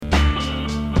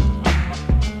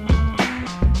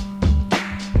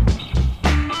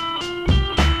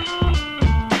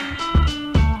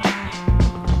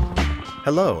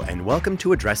Hello, and welcome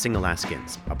to Addressing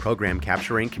Alaskans, a program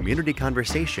capturing community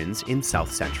conversations in South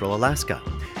Central Alaska.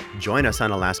 Join us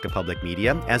on Alaska Public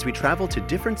Media as we travel to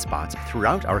different spots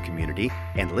throughout our community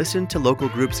and listen to local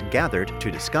groups gathered to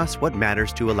discuss what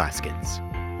matters to Alaskans.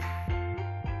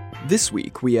 This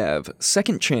week we have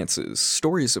Second Chances,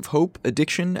 Stories of Hope,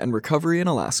 Addiction, and Recovery in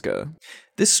Alaska.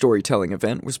 This storytelling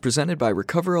event was presented by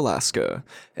Recover Alaska,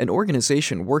 an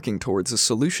organization working towards a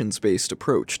solutions-based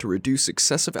approach to reduce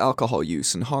excessive alcohol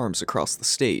use and harms across the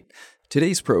state.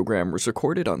 Today's program was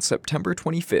recorded on September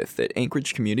 25th at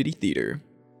Anchorage Community Theater.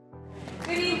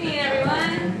 Good evening,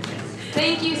 everyone.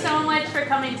 Thank you so much for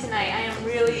coming tonight. I am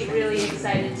really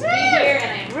excited to be here,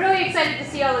 and I am really excited to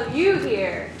see all of you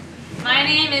here. My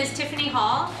name is Tiffany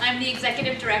Hall. I'm the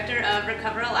Executive Director of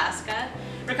Recover Alaska.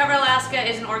 Recover Alaska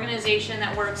is an organization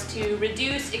that works to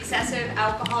reduce excessive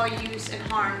alcohol use and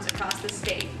harms across the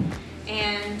state.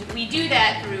 And we do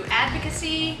that through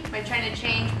advocacy, by trying to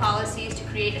change policies to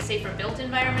create a safer built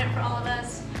environment for all of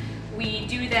us. We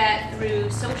do that through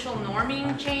social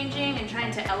norming changing and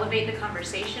trying to elevate the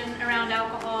conversation around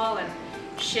alcohol and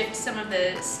shift some of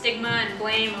the stigma and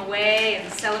blame away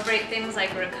and celebrate things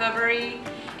like recovery.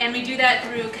 And we do that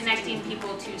through connecting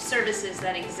people to services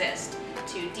that exist,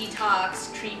 to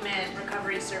detox, treatment,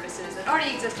 recovery services that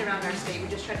already exist around our state. We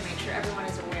just try to make sure everyone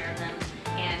is aware of them.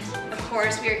 And of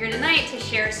course, we are here tonight to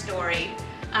share a story.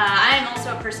 I am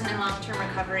also a person in long-term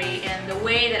recovery, and the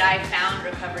way that I found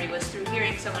recovery was through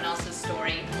hearing someone else's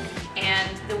story. And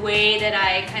the way that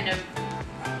I kind of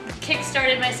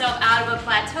kick-started myself out of a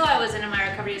plateau I was in my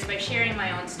recovery is by sharing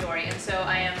my own story. And so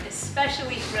I am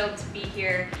especially thrilled to be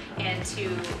here and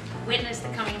to witness the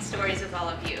coming stories with all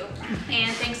of you.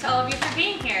 And thanks to all of you for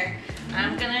being here.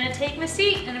 I'm gonna take my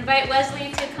seat and invite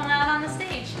Wesley to come out on the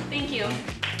stage. Thank you.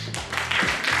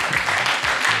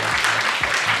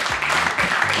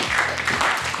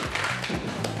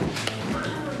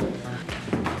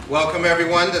 Welcome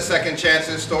everyone to Second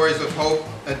Chances, Stories of Hope,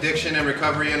 Addiction, and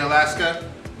Recovery in Alaska.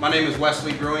 My name is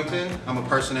Wesley Brewington. I'm a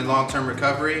person in long-term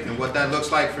recovery, and what that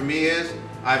looks like for me is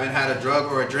I haven't had a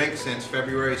drug or a drink since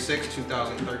February 6,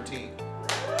 2013.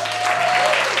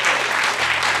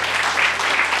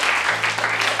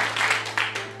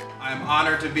 I'm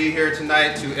honored to be here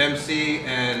tonight to MC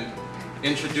and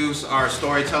introduce our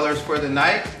storytellers for the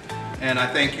night, and I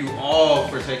thank you all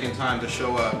for taking time to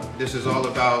show up. This is all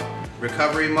about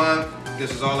Recovery Month. This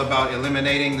is all about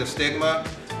eliminating the stigma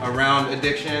around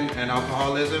addiction and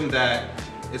alcoholism, that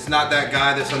it's not that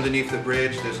guy that's underneath the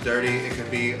bridge that's dirty. It could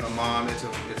be a mom, it's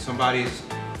somebody's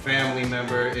family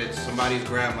member, it's somebody's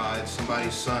grandma, it's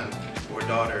somebody's son or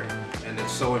daughter, and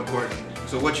it's so important.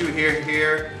 So what you hear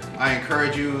here, I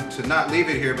encourage you to not leave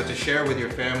it here, but to share with your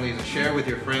families and share with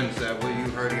your friends that what you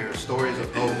heard here are stories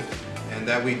of hope, and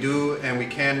that we do and we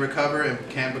can recover and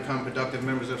can become productive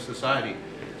members of society.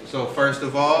 So first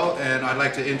of all, and I'd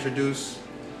like to introduce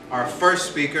our first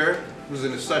speaker,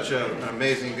 who's such an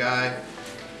amazing guy,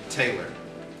 Taylor.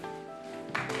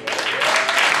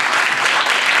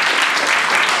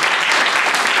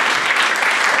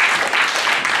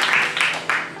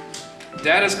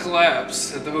 Dad has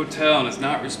collapsed at the hotel and is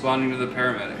not responding to the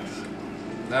paramedics.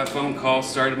 That phone call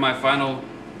started my final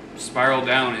spiral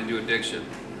down into addiction.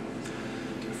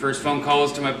 The first phone call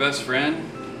was to my best friend.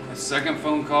 My second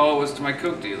phone call was to my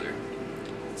coke dealer,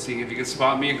 seeing if he could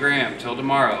spot me a gram till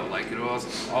tomorrow, like it was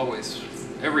always,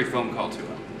 every phone call to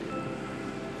him.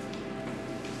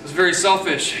 I was very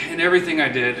selfish in everything I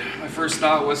did. My first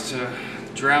thought was to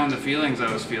drown the feelings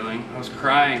I was feeling. I was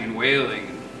crying and wailing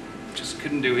and just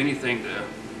couldn't do anything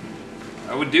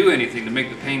I would do anything to make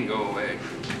the pain go away.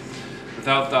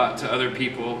 Without thought to other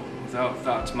people, without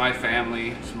thought to my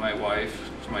family, to my wife,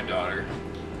 to my daughter.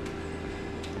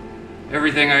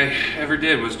 Everything I ever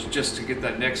did was just to get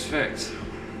that next fix.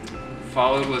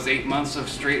 Followed was 8 months of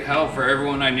straight hell for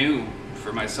everyone I knew,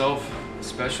 for myself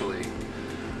especially.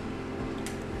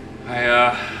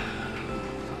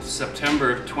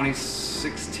 September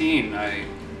 2016, I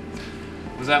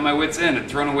was at my wit's end. I'd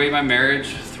thrown away my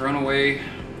marriage, thrown away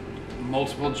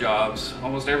multiple jobs.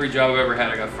 Almost every job I've ever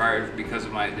had, I got fired because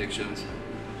of my addictions.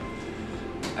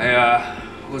 I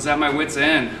was at my wit's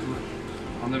end,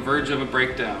 on the verge of a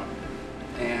breakdown.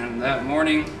 And that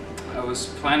morning, I was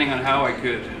planning on how I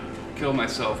could kill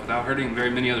myself without hurting very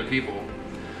many other people.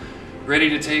 Ready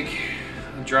to take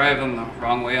a drive on the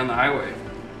wrong way on the highway.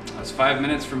 I was 5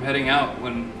 minutes from heading out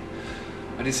when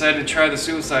I decided to try the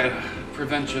suicide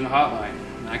prevention hotline.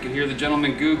 I could hear the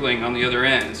gentleman Googling on the other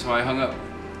end, so I hung up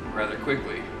rather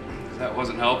quickly. That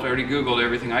wasn't helped. I already Googled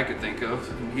everything I could think of,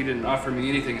 and he didn't offer me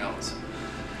anything else.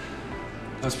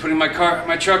 I was putting my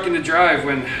truck into drive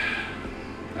when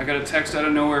I got a text out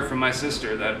of nowhere from my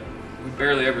sister that we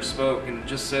barely ever spoke, and it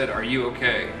just said, "Are you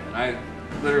okay?" And I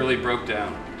literally broke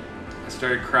down. I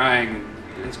started crying,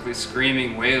 basically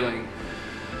screaming, wailing.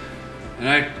 And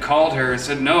I called her and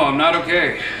said, "No, I'm not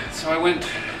okay." So I went,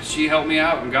 she helped me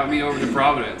out and got me over to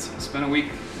Providence. I spent a week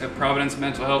at Providence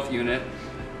Mental Health Unit,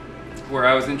 where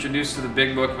I was introduced to the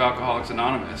big book of Alcoholics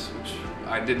Anonymous, which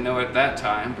I didn't know at that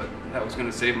time, but that was going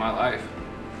to save my life.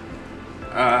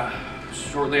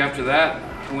 Shortly after that,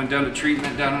 I went down to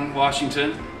treatment down in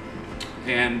Washington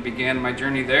and began my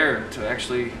journey there to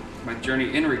actually my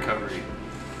journey in recovery.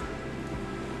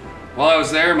 While I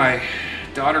was there, my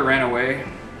daughter ran away,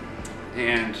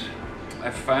 and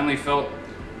I finally felt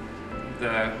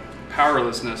the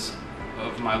powerlessness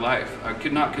of my life. I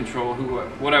could not control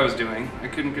what I was doing. I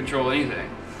couldn't control anything.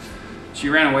 She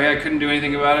ran away. I couldn't do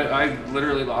anything about it. I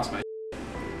literally lost my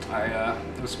shit. I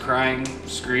was crying,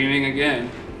 screaming again,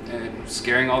 and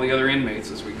scaring all the other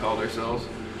inmates, as we called ourselves.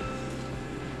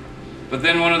 But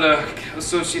then one of the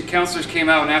associate counselors came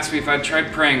out and asked me if I'd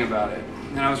tried praying about it.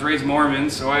 And I was raised Mormon,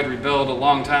 so I had rebelled a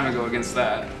long time ago against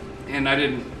that. And I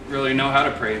didn't really know how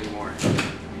to pray anymore.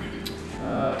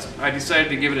 I decided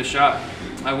to give it a shot.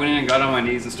 I went in and got on my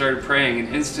knees and started praying,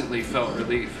 and instantly felt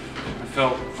relief. I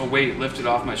felt a weight lifted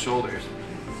off my shoulders.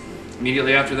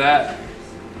 Immediately after that,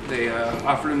 they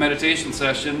offered a meditation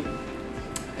session,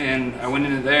 and I went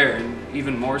into there, and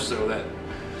even more so, that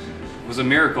was a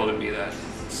miracle to me, that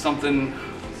something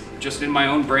just in my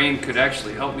own brain could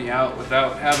actually help me out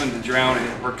without having to drown in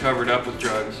it or covered up with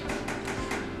drugs.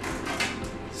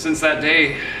 Since that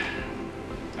day,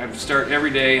 I start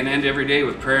every day and end every day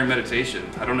with prayer and meditation.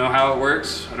 I don't know how it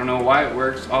works. I don't know why it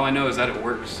works. All I know is that it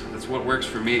works. That's what works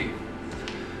for me.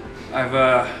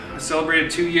 I celebrated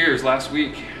 2 years last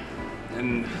week,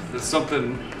 and that's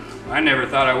something I never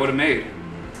thought I would have made.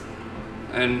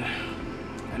 And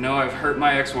I know I've hurt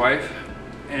my ex-wife,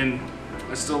 and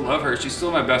I still love her. She's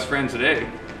still my best friend today.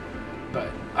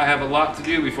 But I have a lot to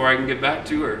do before I can get back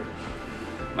to her.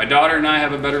 My daughter and I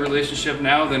have a better relationship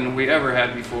now than we ever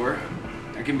had before.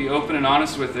 I can be open and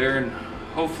honest with her, and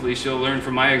hopefully she'll learn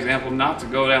from my example not to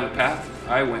go down the path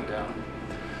I went down.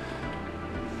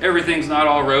 Everything's not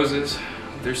all roses.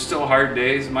 There's still hard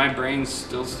days. My brain's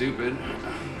still stupid,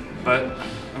 but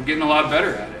I'm getting a lot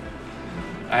better at it.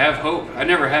 I have hope. I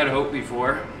never had hope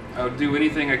before. I would do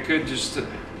anything I could just to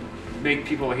make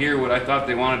people hear what I thought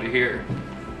they wanted to hear.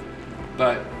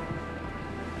 But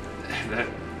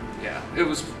it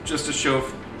was just a show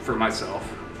for myself.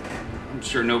 I'm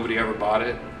sure nobody ever bought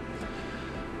it.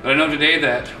 But I know today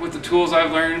that with the tools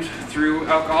I've learned through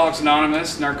Alcoholics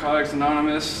Anonymous, Narcotics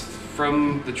Anonymous,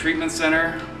 from the treatment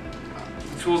center,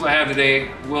 the tools I have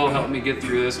today will help me get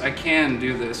through this. I can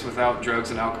do this without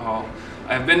drugs and alcohol.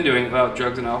 I've been doing it without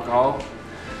drugs and alcohol.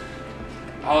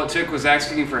 All it took was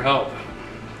asking for help.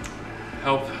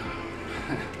 Help,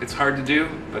 it's hard to do,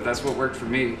 but that's what worked for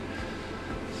me.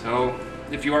 So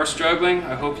if you are struggling,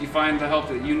 I hope you find the help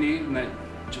that you need, and that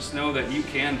just know that you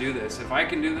can do this. If I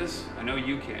can do this, I know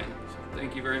you can. So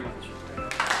thank you very much.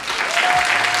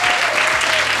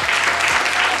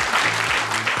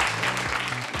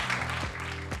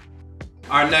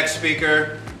 Our next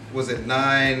speaker was at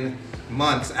 9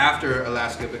 months after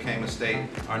Alaska became a state.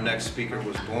 Our next speaker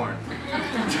was born.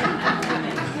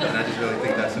 And I just really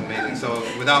think that's amazing. So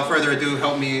without further ado,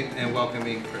 help me in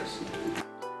welcoming Chris.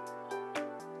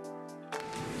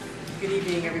 Good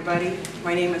evening, everybody.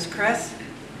 My name is Chris.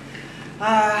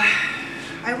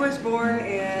 I was born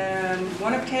in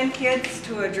one of 10 kids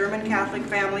to a German Catholic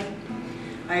family.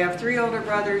 I have 3 older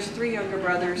brothers, 3 younger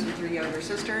brothers, and 3 younger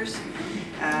sisters.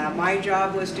 My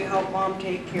job was to help Mom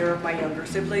take care of my younger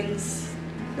siblings.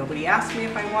 Nobody asked me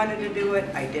if I wanted to do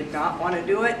it. I did not want to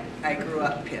do it. I grew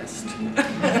up pissed.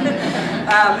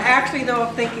 Actually, though,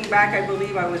 thinking back, I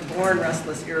believe I was born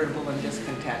restless, irritable, and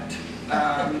discontent.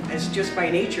 It's just by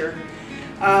nature.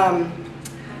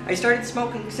 I started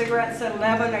smoking cigarettes at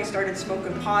 11. I started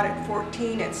smoking pot at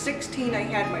 14. At 16, I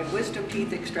had my wisdom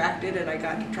teeth extracted, and I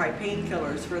got to try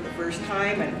painkillers for the first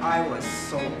time, and I was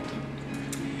sold.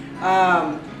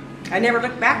 I never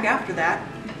looked back after that.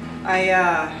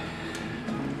 I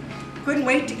couldn't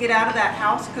wait to get out of that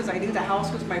house because I knew the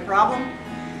house was my problem.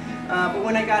 But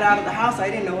when I got out of the house, I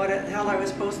didn't know what the hell I was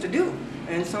supposed to do.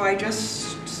 And so I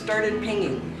just started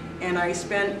pinging. And I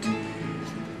spent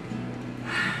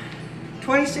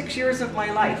 26 years of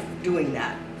my life doing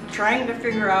that, trying to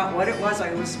figure out what it was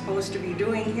I was supposed to be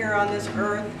doing here on this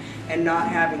earth and not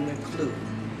having a clue.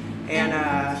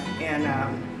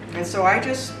 And so I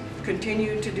just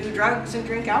continued to do drugs and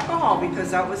drink alcohol because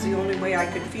that was the only way I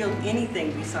could feel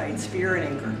anything besides fear and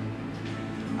anger.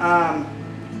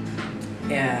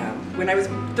 When I was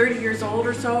 30 years old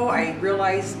or so, I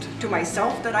realized to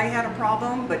myself that I had a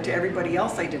problem, but to everybody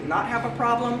else I did not have a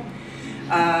problem.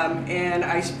 And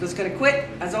I was going to quit.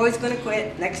 I was always going to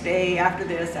quit. Next day, after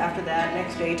this, after that,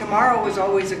 next day. Tomorrow was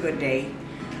always a good day.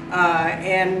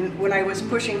 And when I was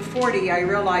pushing 40, I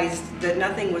realized that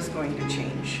nothing was going to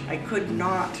change. I could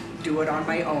not do it on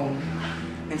my own.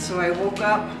 And so I woke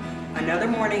up another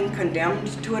morning, condemned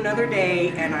to another day,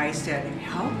 and I said,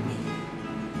 help me.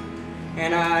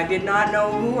 And I did not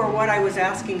know who or what I was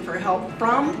asking for help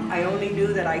from. I only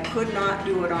knew that I could not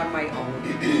do it on my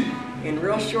own. In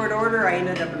real short order, I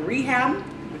ended up in rehab,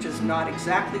 which is not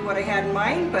exactly what I had in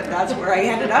mind, but that's where I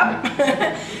ended up.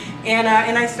 And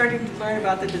I started to learn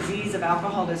about the disease of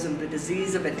alcoholism, the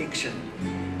disease of addiction.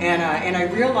 And I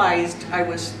realized I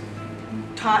was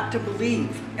taught to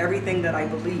believe everything that I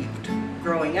believed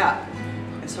growing up,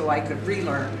 and so I could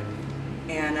relearn.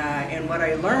 And what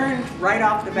I learned right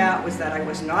off the bat was that I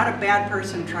was not a bad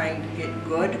person trying to get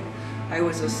good. I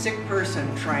was a sick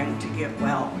person trying to get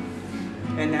well.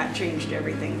 And that changed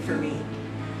everything for me.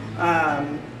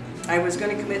 I was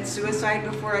going to commit suicide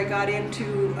before I got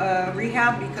into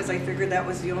rehab because I figured that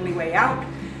was the only way out.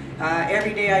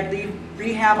 Every day I'd leave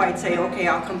rehab, I'd say, okay,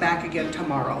 I'll come back again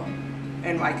tomorrow.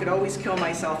 And I could always kill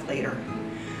myself later.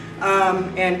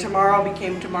 And tomorrow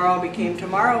became tomorrow,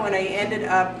 and I ended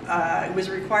up, it was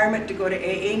a requirement to go to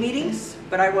AA meetings,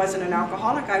 but I wasn't an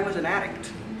alcoholic, I was an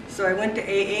addict. So I went to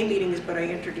AA meetings, but I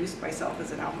introduced myself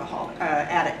as an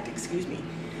addict, excuse me.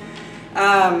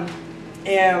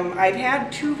 And I've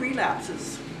had 2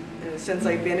 relapses since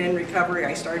I've been in recovery.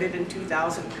 I started in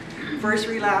 2000. First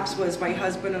relapse was my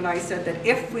husband and I said that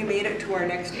if we made it to our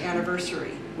next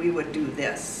anniversary, we would do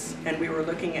this. And we were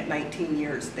looking at 19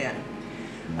 years then.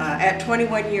 At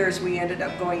 21 years, we ended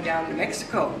up going down to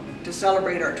Mexico to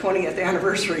celebrate our 20th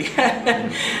anniversary.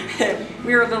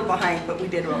 We were a little behind, but we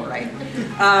did all right.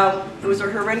 It was a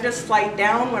horrendous flight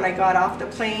down. When I got off the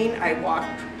plane, I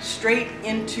walked straight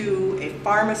into a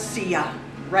pharmacia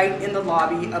right in the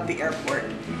lobby of the airport.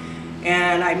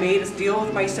 And I made a deal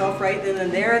with myself right then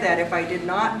and there that if I did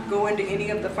not go into any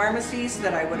of the pharmacies,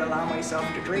 that I would allow myself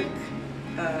to drink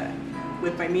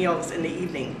with my meals in the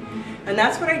evening. And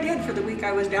that's what I did for the week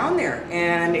I was down there.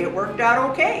 And it worked out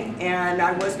okay. And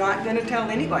I was not going to tell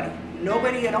anybody,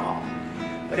 nobody at all.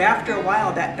 But after a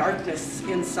while, that darkness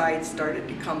inside started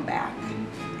to come back.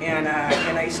 And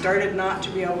I started not to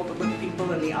be able to look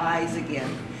people in the eyes again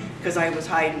because I was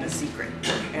hiding a secret.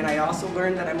 And I also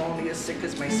learned that I'm only as sick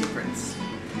as my secrets.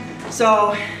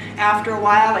 So after a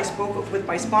while, I spoke with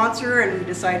my sponsor and we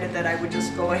decided that I would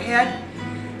just go ahead,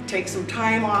 take some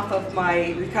time off of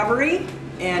my recovery,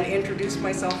 and introduce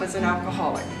myself as an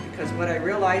alcoholic, because what I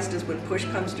realized is when push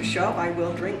comes to shove, I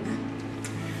will drink.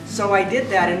 So I did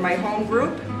that in my home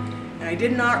group, and I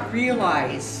did not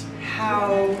realize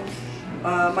how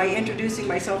my introducing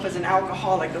myself as an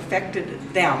alcoholic affected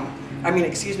them.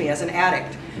 As an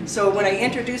addict. So when I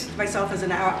introduced myself as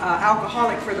an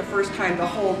alcoholic for the first time, the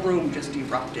whole room just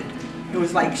erupted. It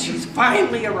was like, she's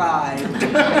finally arrived.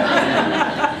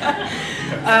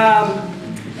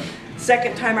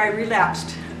 Second time I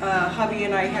relapsed, hubby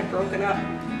and I had broken up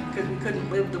because we couldn't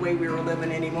live the way we were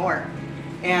living anymore.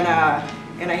 And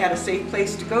I had a safe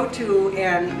place to go to,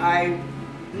 and I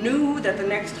knew that the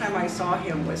next time I saw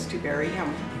him was to bury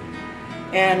him.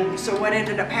 And so what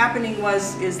ended up happening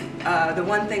is the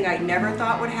one thing I never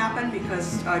thought would happen,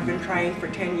 because I'd been trying for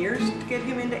 10 years to get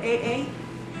him into AA.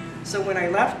 So when I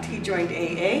left, he joined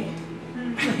AA.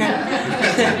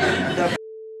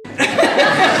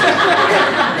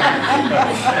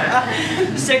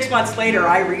 6 months later,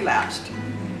 I relapsed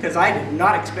because I did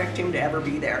not expect him to ever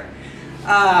be there.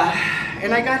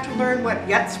 And I got to learn what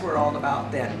YETS were all about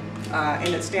then. And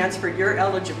it stands for You're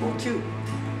Eligible Too.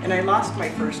 And I lost my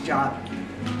first job.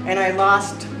 And I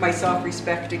lost my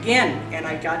self-respect again, and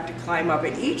I got to climb up.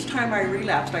 And each time I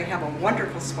relapsed, I have a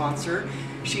wonderful sponsor.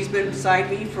 She's been beside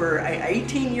me for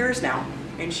 18 years now.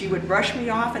 And she would brush me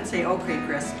off and say, okay,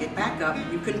 Chris, get back up.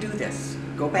 You can do this.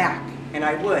 Go back. And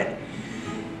I would.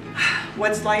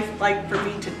 What's life like for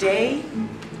me today?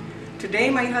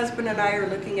 Today, my husband and I are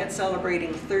looking at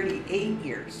celebrating 38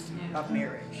 years of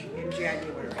marriage in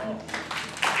January.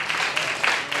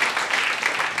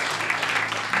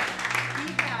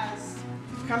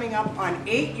 Coming up on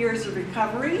 8 years of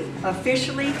recovery.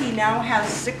 Officially, he now has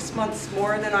 6 months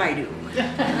more than I do.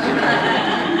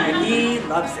 And he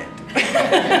loves it.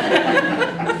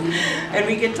 And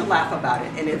we get to laugh about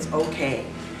it, and it's okay.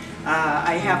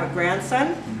 I have a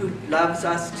grandson who loves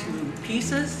us to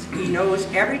pieces. He knows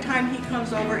every time he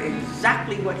comes over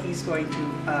exactly what he's going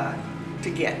to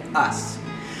get us.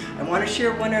 I want to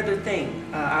share one other thing.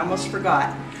 I almost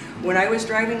forgot. When I was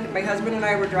driving, my husband and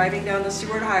I were driving down the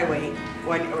Seward Highway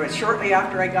shortly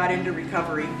after I got into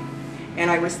recovery,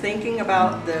 and I was thinking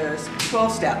about the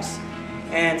 12 steps,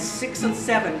 and 6 and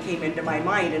 7 came into my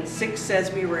mind, and 6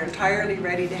 says we were entirely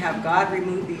ready to have God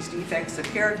remove these defects of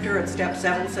character, and step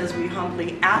 7 says we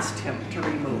humbly asked him to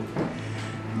remove.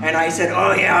 And I said,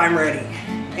 oh yeah, I'm ready.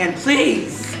 And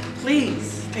please,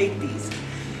 please take these.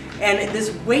 And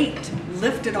this weight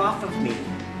lifted off of me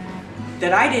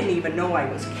that I didn't even know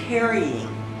I was carrying.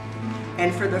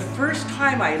 And for the first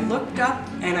time I looked up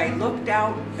and I looked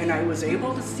out and I was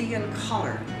able to see in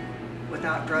color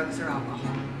without drugs or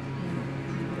alcohol.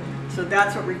 So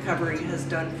that's what recovery has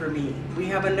done for me. We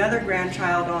have another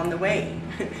grandchild on the way.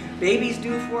 Baby's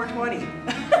due 420.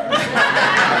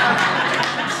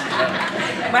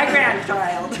 My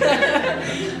grandchild.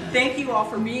 Thank you all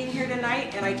for being here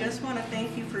tonight, and I just want to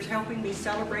thank you for helping me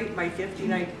celebrate my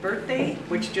 59th birthday,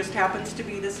 which just happens to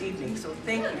be this evening, so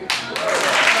thank you.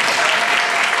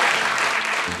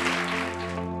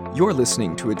 You're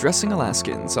listening to Addressing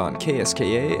Alaskans on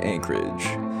KSKA Anchorage.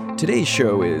 Today's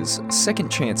show is Second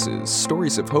Chances,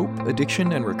 Stories of Hope,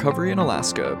 Addiction, and Recovery in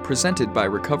Alaska, presented by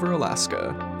Recover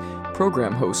Alaska.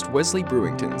 Program host Wesley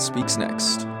Brewington speaks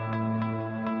next.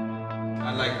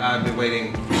 I've been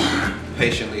waiting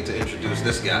patiently to introduce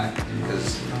this guy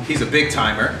because he's a big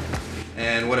timer.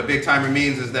 And what a big timer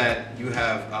means is that you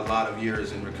have a lot of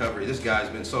years in recovery. This guy's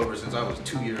been sober since I was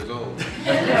 2 years old.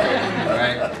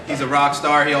 Right? He's a rock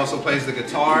star. He also plays the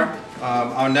guitar.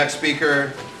 Our next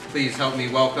speaker, please help me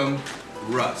welcome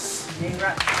Russ. Hey,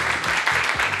 Russ.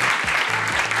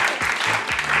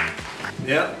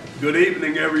 Yeah, good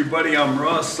evening everybody. I'm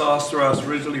Russ Sostros,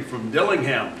 originally from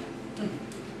Dillingham.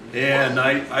 And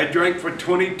I drank for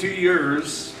 22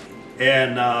 years,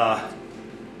 and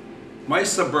my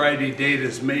sobriety date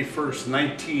is May 1st,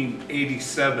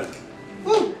 1987.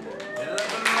 Woo.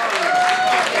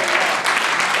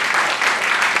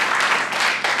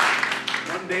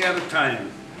 One day at a time.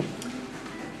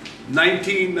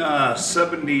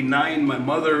 1979, my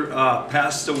mother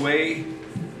passed away,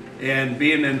 and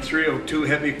being in 302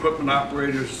 heavy equipment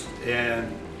operators,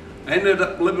 and I ended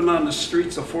up living on the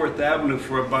streets of 4th Avenue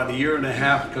for about a year and a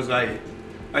half because I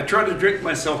tried to drink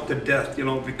myself to death,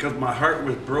 because my heart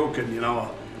was broken, I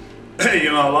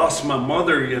lost my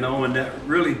mother, and that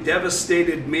really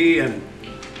devastated me, and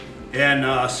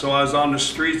so I was on the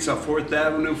streets of 4th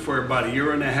Avenue for about a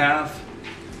year and a half.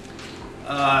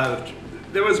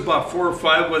 There was about 4 or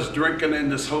 5 of us drinking in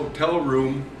this hotel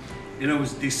room, and it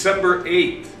was December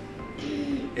 8th.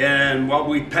 And while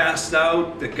we passed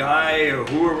out, the guy or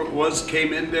whoever it was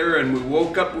came in there, and we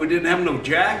woke up, we didn't have no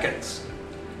jackets.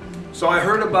 So I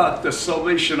heard about the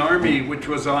Salvation Army, which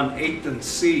was on 8th and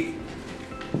C.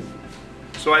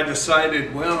 So I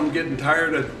decided, well, I'm getting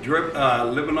tired of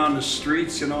living on the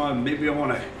streets, and maybe I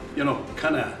want to,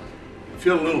 kind of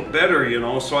feel a little better,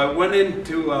 So I went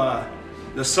into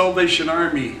the Salvation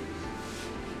Army,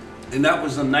 and that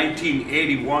was in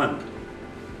 1981.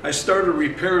 I started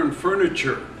repairing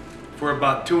furniture for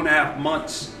about 2.5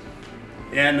 months.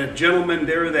 And the gentleman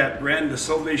there that ran the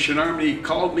Salvation Army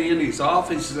called me in his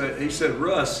office. He said,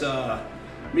 Russ,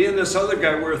 me and this other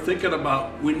guy were thinking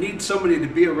about, we need somebody to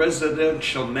be a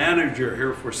residential manager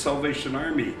here for Salvation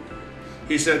Army.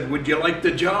 He said, would you like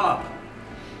the job?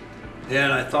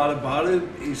 And I thought about it.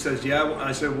 He says, yeah.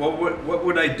 I said, well, what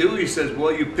would I do? He says,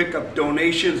 well, you pick up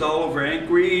donations all over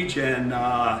Anchorage, and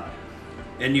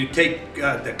you take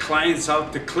the clients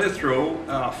out to Clitheroe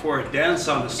for a dance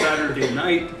on a Saturday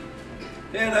night.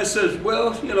 And I says,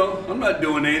 well, I'm not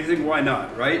doing anything, why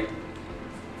not, right?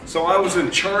 So I was in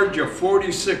charge of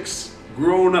 46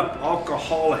 grown-up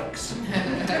alcoholics.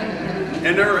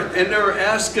 And they're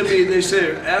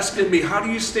asking me, how do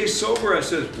you stay sober? I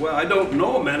said, well, I don't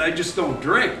know, man, I just don't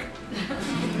drink.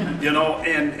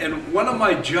 And one of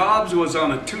my jobs was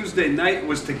on a Tuesday night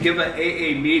was to give an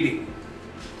AA meeting.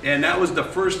 And that was the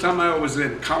first time I was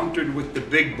encountered with the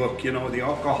big book, the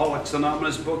Alcoholics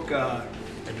Anonymous book,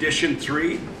 edition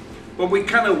 3. But we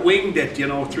kind of winged it,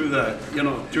 through the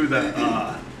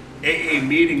AA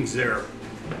meetings there.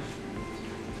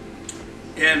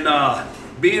 And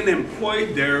being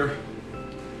employed there,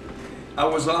 I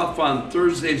was off on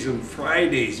Thursdays and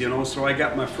Fridays, so I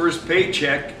got my first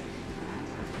paycheck,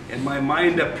 and my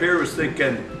mind up here was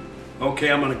thinking,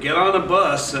 okay, I'm gonna get on a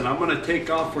bus and I'm gonna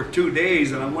take off for 2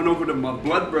 days. And I went over to my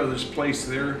blood brother's place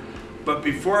there. But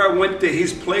before I went to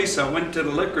his place, I went to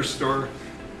the liquor store.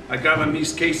 I got him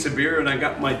his case of beer and I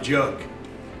got my jug.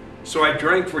 So I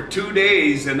drank for 2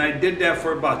 days, and I did that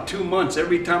for about 2 months.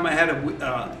 Every time I had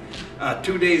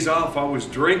 2 days off, I was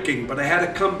drinking, but I had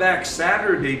to come back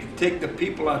Saturday to take the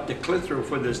people out to Clitheroe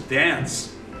for this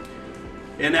dance.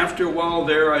 And after a while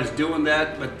there, I was doing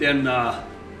that, but then I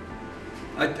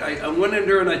went in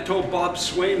there and I told Bob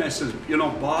Swain, I said, you know,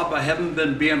 Bob, I haven't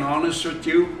been being honest with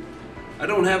you. I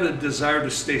don't have a desire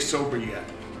to stay sober yet.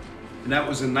 And that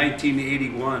was in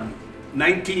 1981.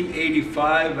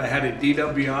 1985, I had a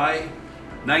DWI.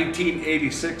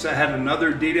 1986, I had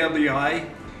another DWI.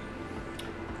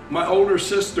 My older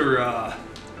sister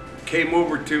came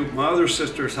over to my other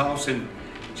sister's house, and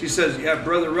she says, yeah,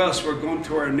 Brother Russ, we're going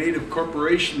to our Native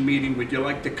Corporation meeting. Would you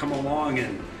like to come along?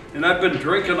 And I've been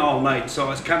drinking all night, so I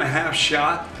was kind of half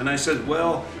shot. And I said,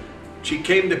 well, she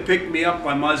came to pick me up,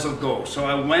 I might as well go. So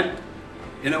I went,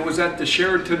 and it was at the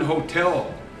Sheraton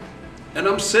Hotel. And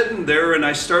I'm sitting there, and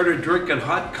I started drinking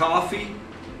hot coffee.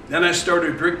 Then I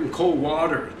started drinking cold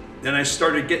water. Then I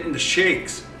started getting the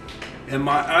shakes. And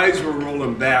my eyes were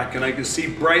rolling back, and I could see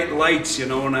bright lights, you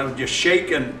know, and I was just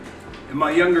shaking. And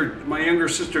my younger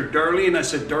sister, Darlene, I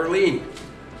said, Darlene,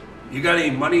 you got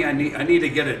any money? I need to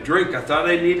get a drink. I thought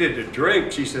I needed a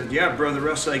drink. She said, yeah, Brother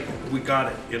Russ, we got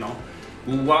it, you know.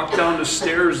 We walked down the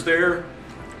stairs there,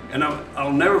 and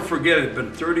I'll never forget it. It's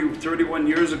been 31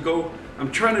 years ago.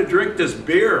 I'm trying to drink this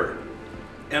beer,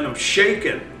 and I'm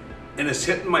shaking, and it's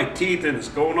hitting my teeth, and it's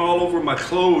going all over my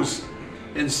clothes.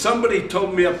 And somebody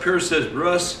told me up here, says,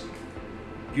 Russ,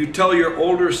 you tell your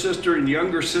older sister and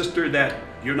younger sister that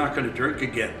you're not going to drink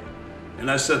again.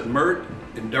 And I said, Mert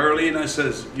and Darlene, I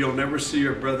says, you'll never see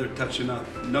your brother touch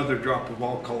another drop of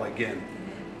alcohol again.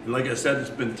 And like I said, it's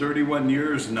been 31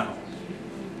 years now.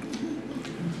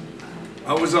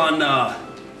 I was on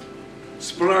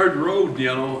Splard Road, you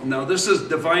know. Now this is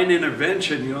divine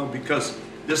intervention, you know, because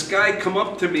this guy come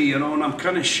up to me, you know, and I'm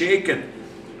kind of shaking.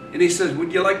 And he says,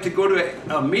 would you like to go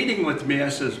to a meeting with me? I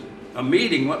says, a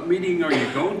meeting? What meeting are you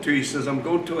going to? He says, I'm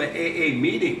going to an AA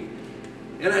meeting.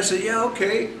 And I said, yeah,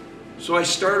 okay. So I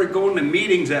started going to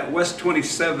meetings at West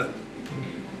 27th.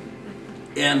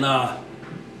 And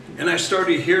I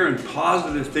started hearing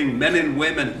positive things, men and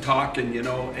women talking, you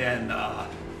know, and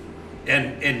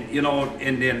you know,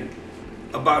 and then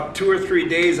about 2 or 3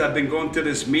 days I've been going to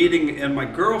this meeting, and my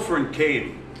girlfriend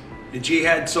came. And she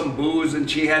had some booze and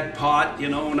she had pot, you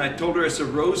know, and I told her, I said,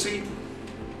 Rosie,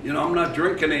 you know, I'm not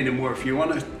drinking anymore. If you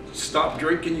want to stop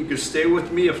drinking, you can stay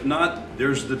with me. If not,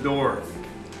 there's the door.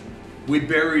 We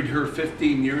buried her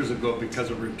 15 years ago because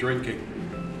of her drinking.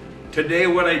 Today,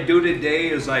 what I do today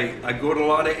is I go to a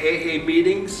lot of AA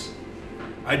meetings.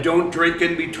 I don't drink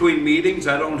in between meetings.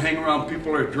 I don't hang around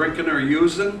people who are drinking or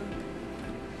using.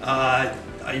 I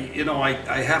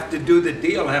have to do the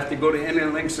deal. I have to go to any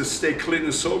lengths to stay clean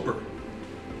and sober.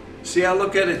 See, I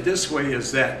look at it this way,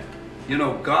 is that, you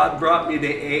know, God brought me to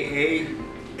AA,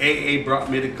 AA brought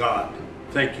me to God.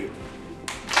 Thank you.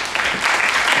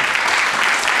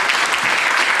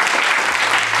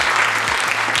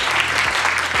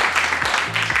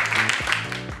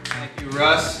 Thank you,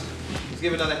 Russ. Let's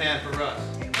give another hand for Russ.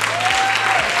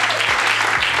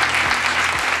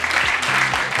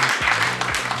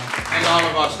 And all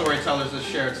of our storytellers have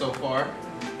shared so far.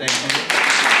 Thank you.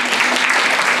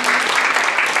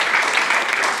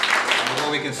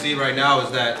 What we can see right now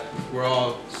is that we're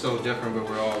all so different, but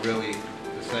we're all really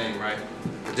the same, right?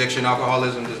 Addiction,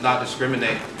 alcoholism does not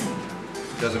discriminate.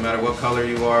 It doesn't matter what color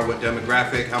you are, what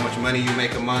demographic, how much money you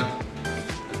make a month.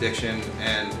 Addiction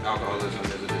and alcoholism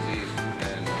is a disease,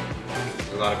 and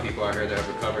a lot of people out here that have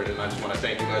recovered, and I just want to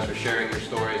thank you guys for sharing your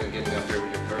stories and getting up here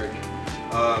with your courage.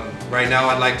 Right now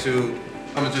I'm going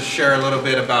to just share a little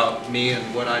bit about me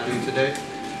and what I do today.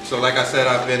 So like I said,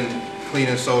 I've been clean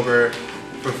and sober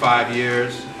for 5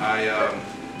 years.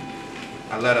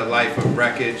 I led a life of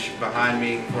wreckage behind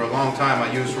me for a long time.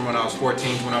 I used from when I was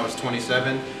 14 to when I was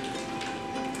 27.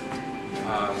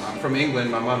 I'm from England.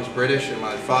 My mom's British and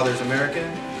my father's American.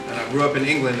 And I grew up in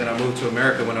England, and I moved to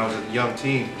America when I was a young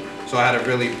teen. So I had a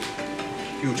really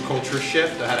huge culture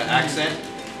shift. I had an accent,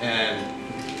 and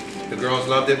the girls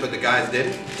loved it, but the guys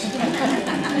didn't.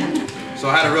 So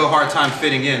I had a real hard time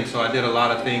fitting in, so I did a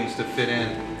lot of things to fit in.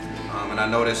 And I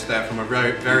noticed that from a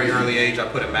very, very early age, I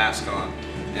put a mask on.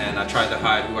 And I tried to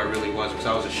hide who I really was because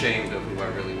I was ashamed of who I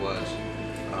really was.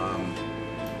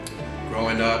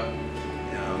 Growing up,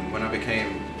 when I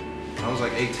was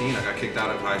like 18, I got kicked out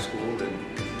of high school and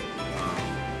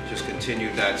just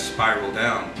continued that spiral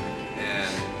down and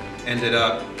ended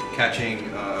up catching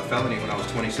a felony when I was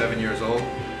 27 years old.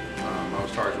 I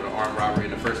was charged with an armed robbery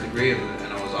in the first degree,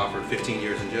 and I was offered 15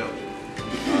 years in jail.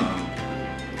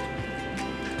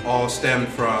 All stemmed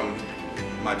from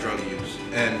my drug use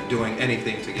and doing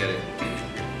anything to get it.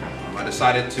 I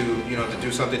decided to, to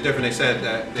do something different. They said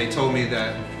that, they told me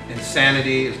that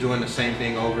insanity is doing the same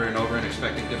thing over and over and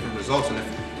expecting different results.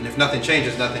 And if nothing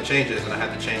changes, nothing changes. And I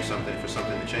had to change something for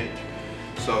something to change.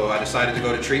 So I decided to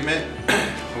go to treatment.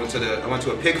 I went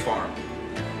to a pig farm,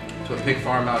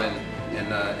 out in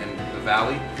the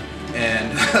valley.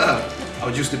 And I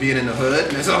was used to being in the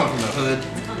hood, and so I went from the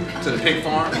hood to the pig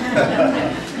farm.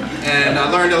 And I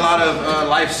learned a lot of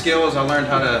life skills. I learned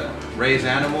how to raise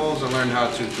animals, I learned how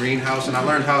to greenhouse, and I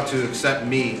learned how to accept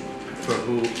me for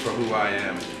who I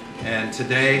am. And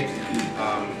today,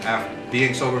 after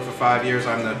being sober for 5 years,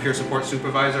 I'm the peer support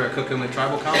supervisor at Cook Inlet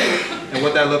Tribal Council. And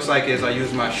what that looks like is I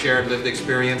use my shared lived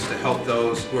experience to help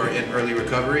those who are in early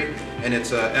recovery. And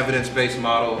it's an evidence-based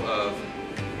model of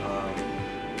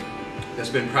that's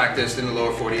been practiced in the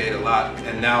lower 48 a lot.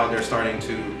 And now they're starting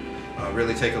to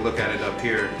really take a look at it up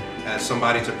here as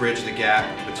somebody to bridge the gap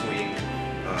between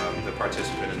the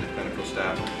participant and the clinical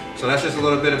staff. So that's just a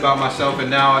little bit about myself, and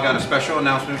now I got a special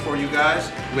announcement for you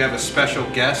guys. We have a special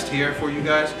guest here for you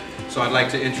guys. So I'd like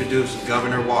to introduce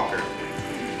Governor Walker.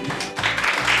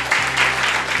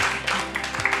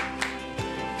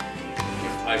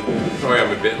 I'm sorry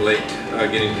I'm a bit late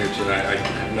getting here tonight. I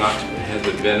have not had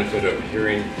the benefit of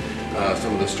hearing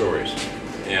some of the stories.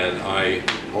 And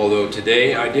although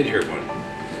today I did hear one.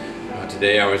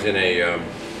 Today I was in a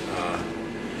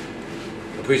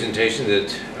presentation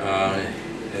that,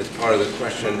 as part of the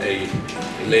question, a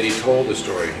lady told the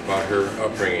story about her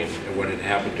upbringing and what had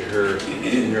happened to her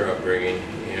in her upbringing,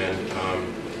 and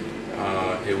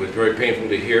it was very painful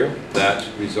to hear. That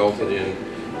resulted in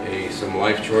some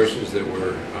life choices that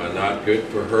were not good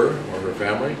for her or her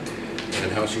family,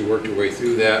 and how she worked her way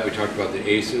through that. We talked about the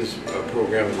ACEs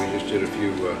program that we just did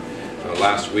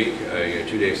last week, a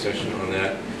 2-day session on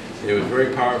that. And it was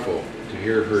very powerful to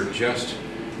hear her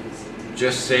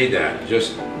just say that.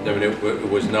 It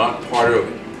was not part of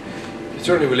it. It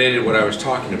certainly related to what I was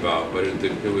talking about, but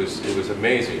it was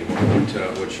amazing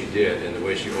what she did and the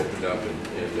way she opened up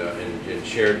and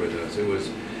shared with us. It was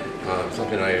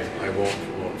something I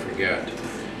won't forget.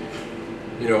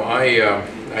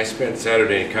 I spent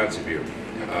Saturday in Kotzebue.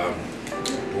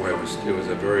 Boy, it was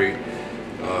a very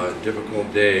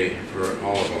difficult day for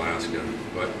all of Alaska,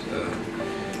 but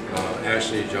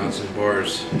Ashley Johnson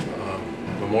Barr's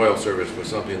memorial service was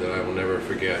something that I will never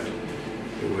forget.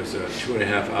 It was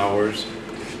 2.5 hours.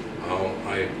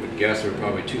 I would guess there were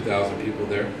probably 2,000 people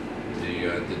there.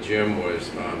 The gym was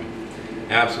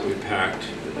absolutely packed.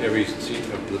 Every seat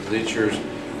of the bleachers,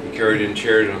 we carried in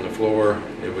chairs on the floor.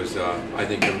 It was, I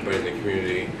think everybody in the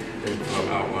community from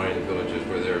outlying villages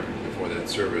were there before that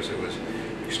service. It was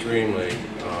extremely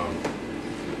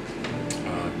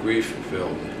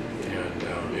grief-filled, and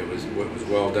it was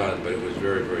well done, but it was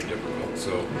very, very difficult.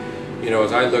 So,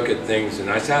 as I look at things, and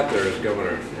I sat there as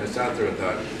governor, I sat there and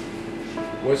thought,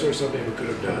 was there something we could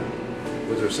have done?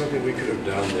 Was there something we could have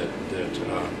done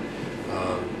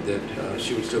that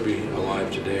she would still be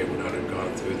alive today, would not have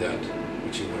gone through that,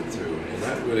 what she went through? And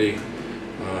that really,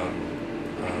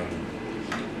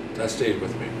 that stayed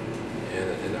with me.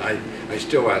 And I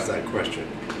still ask that question.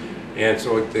 And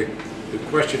so the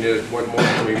question is, what more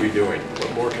can we be doing?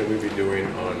 What more can we be doing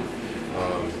on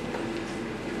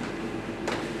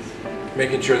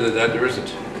making sure that there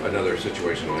isn't another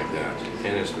situation like that?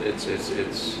 And it's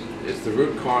the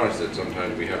root cause that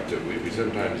sometimes we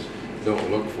sometimes don't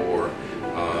look for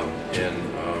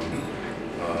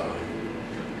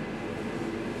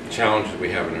challenges we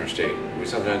have in our state.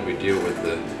 Sometimes we deal with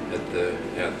at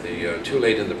the too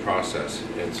late in the process.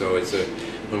 And so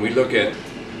when we look at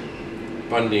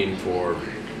funding for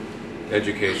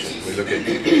education, we look at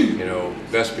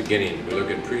best beginning, we look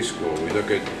at preschool, we look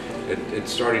at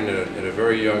starting at a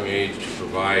very young age to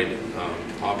provide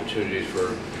opportunities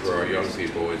for our young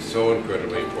people. It's so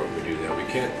incredibly important we do that.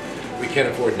 We can't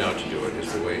afford not to do it.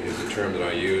 Is the term that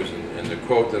I use, and the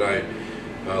quote that I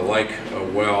like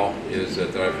well is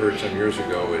that I've heard some years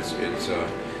ago.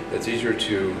 It's easier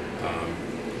to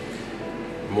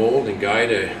mold and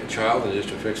guide a child than just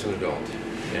to fix an adult,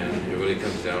 and it really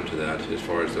comes down to that as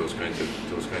far as those kinds of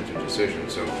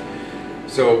decisions.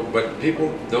 But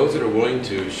people, those that are willing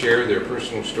to share their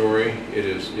personal story,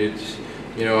 it's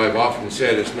I've often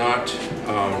said it's not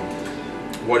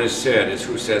what is said, it's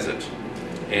who says it,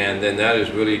 and then that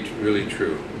is really, really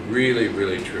true, really,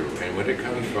 really true. And when it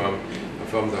comes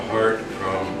from the heart,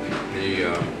 from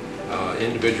the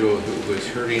individual who was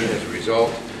hurting as a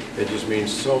result, it just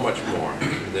means so much more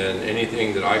than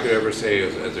anything that I could ever say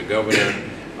as a governor.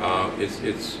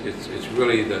 It's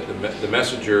really the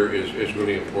messenger is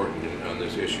really important on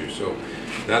this issue. So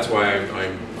that's why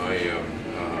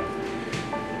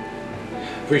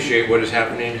appreciate what is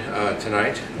happening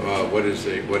tonight. What is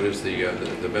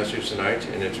the message tonight?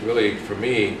 And it's really, for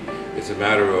me, it's a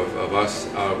matter of us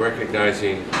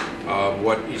recognizing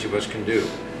what each of us can do.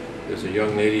 There's a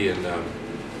young lady in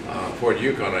Fort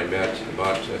Yukon I met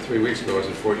about 3 weeks ago. I was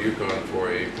in Fort Yukon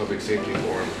for a public safety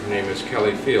forum. Her name is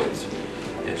Kelly Fields,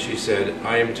 and she said,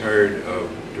 "I am tired of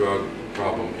drug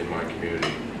problem in my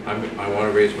community. I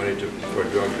want to raise money for a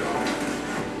drug dog."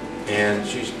 And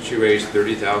she raised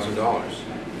 $30,000.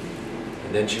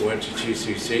 And then she went to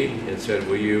TCC and said,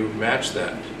 "Will you match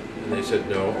that?" And they said,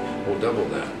 "No, we'll double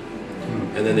that."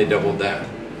 And then they doubled that.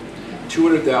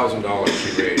 $200,000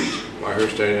 she raised by her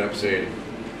standing up saying,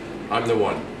 "I'm the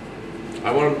one.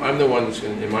 I'm the one that's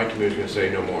in my community going to say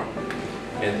no more."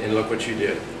 And look what she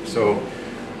did. So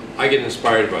I get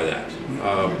inspired by that.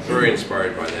 Very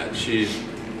inspired by that. She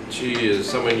is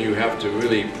someone you have to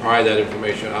really pry that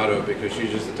information out of, because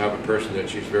she's just the type of person that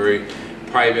she's very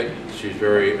private. She's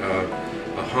very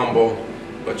humble,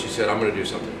 but she said, "I'm going to do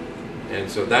something." And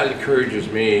so that encourages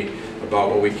me about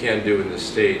what we can do in the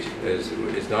state.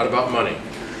 It's not about money.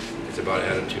 It's about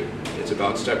attitude. It's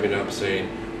about stepping up, saying,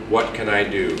 "What can I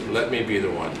do? Let me be the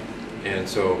one." And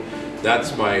so that's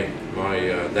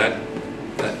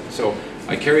so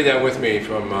I carry that with me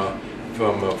from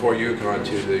Fort Yukon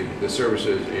to the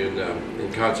services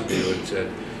in Kotzebue, and said,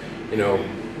 you know,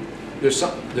 there's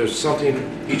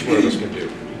something each one of us can do,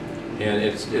 and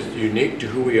it's unique to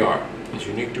who we are. It's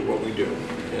unique to what we do.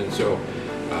 And so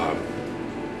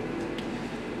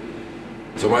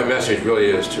so my message really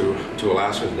is to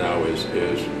Alaskans now is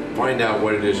find out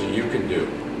what it is that you can do,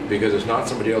 because it's not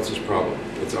somebody else's problem.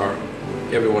 It's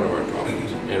every one of our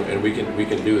problems, and we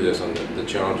can do this on the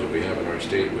challenge that we have in our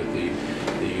state with the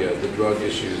drug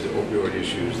issues, the opioid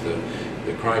issues,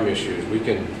 the crime issues. We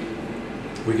can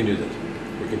do this.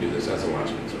 We can do this as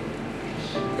Alaskans.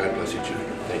 So God bless each other.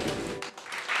 Thank you.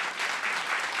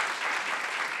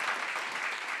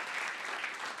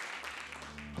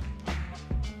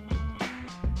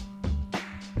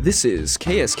 This is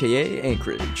KSKA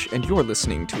Anchorage, and you're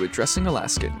listening to Addressing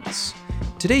Alaskans.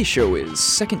 Today's show is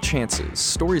Second Chances,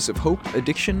 Stories of Hope,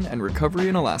 Addiction, and Recovery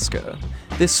in Alaska.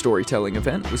 This storytelling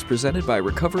event was presented by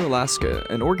Recover Alaska,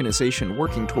 an organization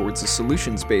working towards a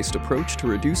solutions-based approach to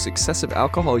reduce excessive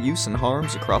alcohol use and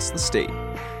harms across the state.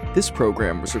 This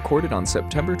program was recorded on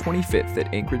September 25th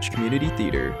at Anchorage Community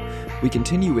Theater. We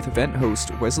continue with event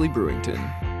host Wesley Brewington.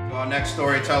 So our next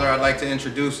storyteller I'd like to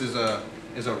introduce is a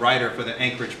writer for the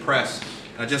Anchorage Press.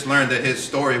 I just learned that his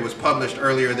story was published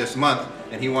earlier this month,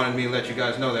 and he wanted me to let you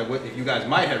guys know that if you guys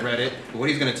might have read it, but what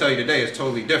he's going to tell you today is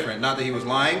totally different. Not that he was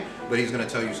lying, but he's going to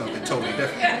tell you something totally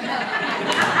different. Okay?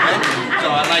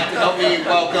 So I'd like to help me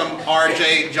welcome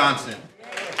R.J. Johnson.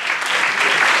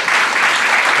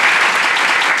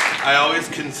 I always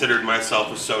considered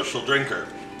myself a social drinker.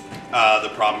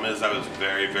 The problem is I was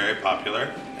very, very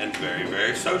popular and very,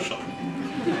 very social.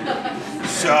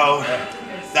 So,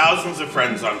 thousands of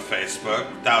friends on Facebook,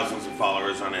 thousands of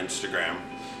followers on Instagram.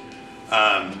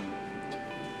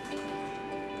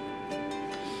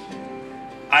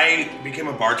 I became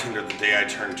a bartender the day I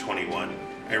turned 21.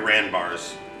 I ran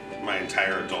bars my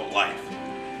entire adult life.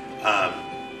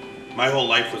 My whole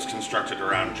life was constructed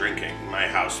around drinking. My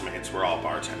housemates were all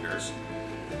bartenders.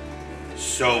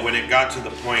 So when it got to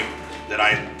the point that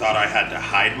I thought I had to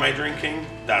hide my drinking,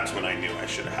 that's when I knew I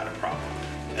should have had a problem.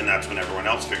 And that's when everyone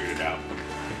else figured it out.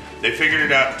 They figured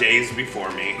it out days before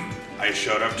me. I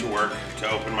showed up to work to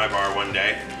open my bar one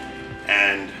day,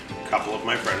 and a couple of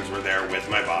my friends were there with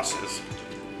my bosses.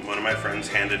 One of my friends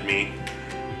handed me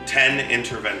 10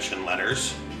 intervention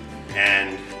letters,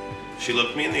 and she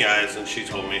looked me in the eyes and she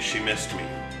told me she missed me.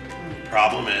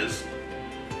 Problem is,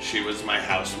 she was my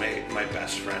housemate, my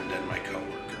best friend, and my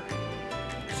coworker.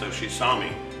 So she saw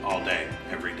me all day,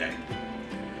 every day.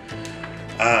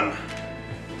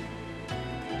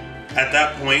 At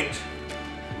that point,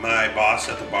 my boss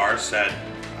at the bar said,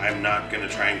 "I'm not going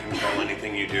to try and control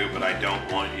anything you do, but I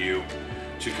don't want you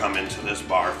to come into this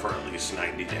bar for at least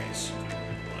 90 days.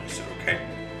 I said, okay.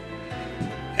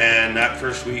 And that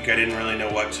first week, I didn't really know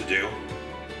what to do.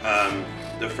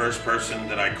 The first person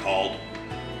that I called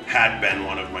had been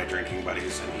one of my drinking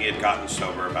buddies, and he had gotten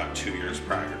sober about 2 years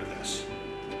prior to this.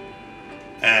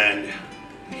 And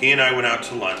he and I went out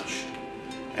to lunch,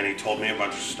 and he told me a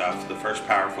bunch of stuff. The first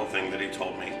powerful thing that he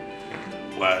told me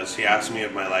was he asked me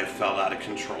if my life felt out of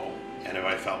control and if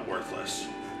I felt worthless.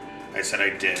 I said I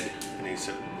did, and he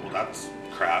said, well, that's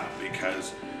crap,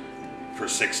 because for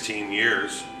 16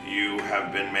 years you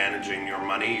have been managing your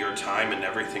money, your time, and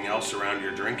everything else around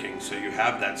your drinking, so you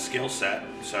have that skill set,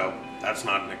 so that's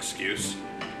not an excuse.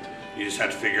 You just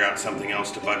had to figure out something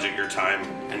else to budget your time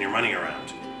and your money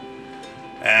around.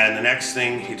 And the next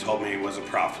thing he told me was a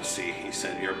prophecy. He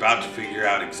said, you're about to figure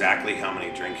out exactly how many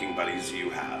drinking buddies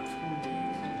you have.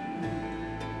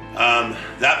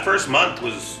 That first month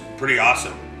was pretty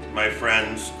awesome. My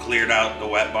friends cleared out the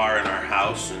wet bar in our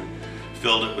house and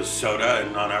filled it with soda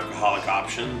and non-alcoholic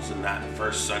options. And that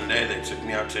first Sunday, they took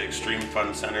me out to Extreme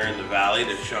Fun Center in the Valley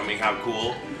to show me how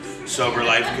cool sober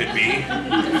life could be.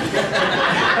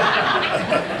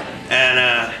 And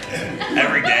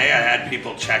every day I had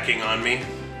people checking on me.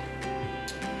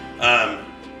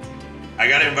 I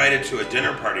got invited to a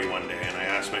dinner party one day, and I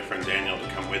asked my friend Daniel to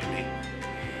come with me.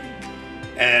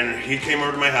 And he came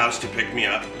over to my house to pick me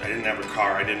up. I didn't have a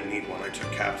car, I didn't need one. I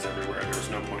took cabs everywhere. There was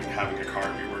no point in having a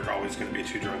car if you were always going to be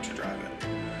too drunk to drive it.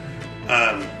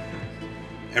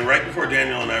 And right before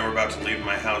Daniel and I were about to leave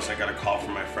my house, I got a call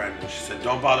from my friend, and she said,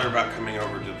 don't bother about coming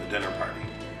over to the dinner party.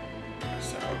 I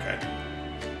said, okay.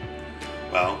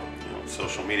 Well,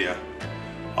 social media,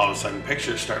 all of a sudden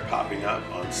pictures start popping up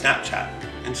on Snapchat,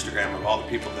 Instagram of all the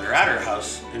people that are at her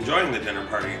house enjoying the dinner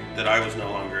party that I was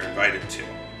no longer invited to.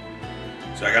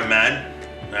 So I got mad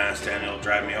and I asked Daniel to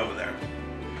drive me over there.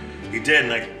 He did,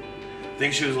 and I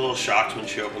think she was a little shocked when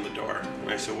she opened the door. And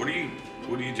I said, what are you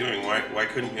doing? Why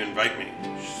couldn't you invite me?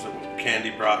 She said, well, Candy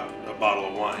brought a bottle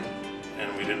of wine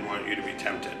and we didn't want you to be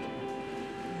tempted.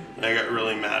 And I got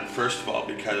really mad, first of all,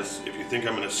 because if you think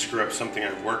I'm going to screw up something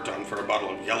I've worked on for a bottle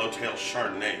of Yellowtail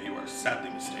Chardonnay, you are sadly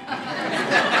mistaken.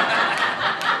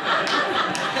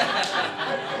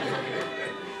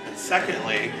 And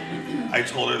secondly, I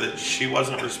told her that she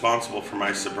wasn't responsible for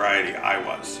my sobriety, I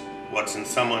was. What's in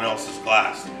someone else's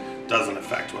glass doesn't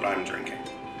affect what I'm drinking.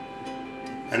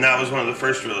 And that was one of the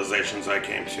first realizations I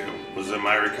came to, was that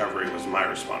my recovery was my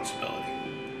responsibility.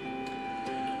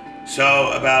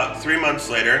 So about 3 months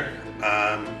later,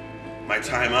 my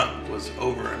time up was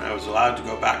over and I was allowed to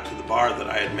go back to the bar that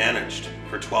I had managed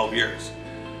for 12 years.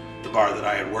 The bar that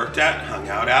I had worked at, hung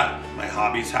out at, my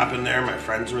hobbies happened there, my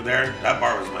friends were there. That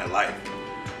bar was my life.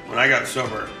 When I got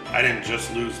sober, I didn't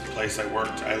just lose the place I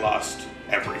worked, I lost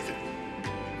everything.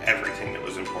 Everything that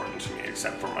was important to me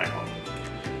except for my home.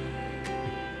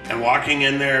 And walking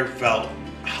in there felt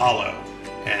hollow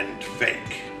and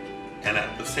fake. And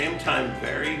at the same time,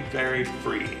 very, very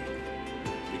free.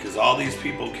 Because all these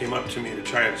people came up to me to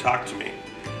try to talk to me.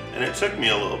 And it took me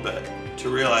a little bit to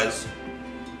realize,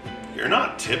 you're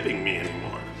not tipping me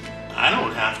anymore. I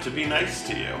don't have to be nice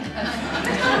to you.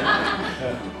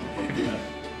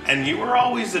 And you were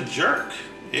always a jerk.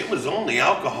 It was only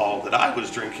alcohol that I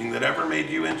was drinking that ever made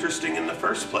you interesting in the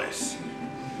first place.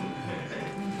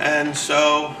 And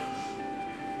so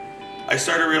I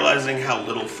started realizing how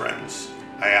little friends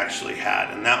I actually had,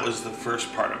 and that was the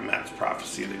first part of Matt's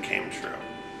prophecy that came true.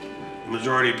 The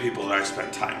majority of people that I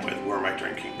spent time with were my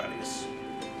drinking buddies.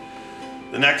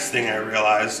 The next thing I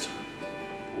realized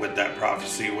with that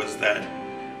prophecy was that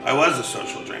I was a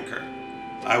social drinker.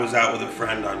 I was out with a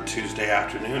friend on Tuesday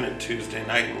afternoon and Tuesday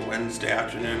night and Wednesday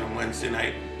afternoon and Wednesday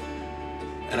night.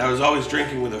 And I was always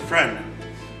drinking with a friend,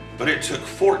 but it took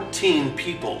 14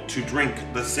 people to drink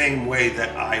the same way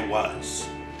that I was.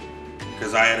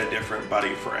 Because I had a different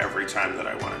buddy for every time that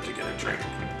I wanted to get a drink.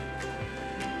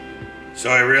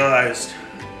 So I realized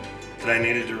that I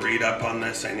needed to read up on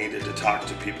this, I needed to talk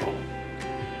to people.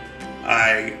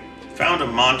 I found a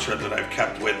mantra that I've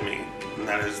kept with me, and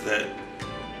that is that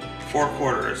 4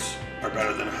 quarters are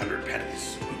better than 100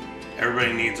 pennies.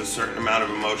 Everybody needs a certain amount of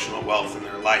emotional wealth in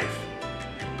their life,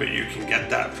 but you can get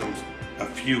that from a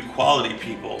few quality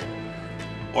people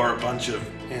or a bunch of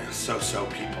so-so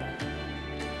people.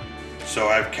 So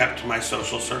I've kept my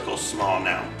social circle small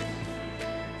now.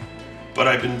 But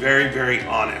I've been very, very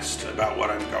honest about what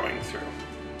I'm going through.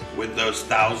 With those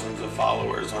thousands of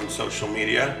followers on social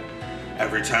media,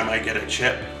 every time I get a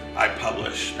chip, I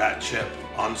publish that chip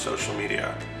on social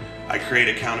media. I create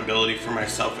accountability for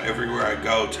myself everywhere I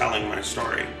go, telling my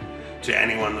story to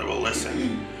anyone that will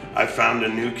listen. I've found a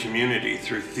new community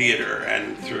through theater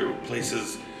and through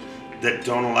places that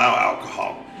don't allow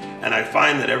alcohol. And I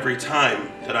find that every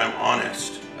time that I'm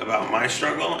honest about my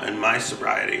struggle and my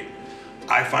sobriety,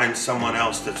 I find someone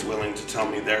else that's willing to tell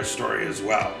me their story as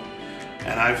well.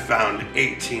 And I've found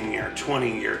 18-year,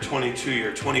 20-year,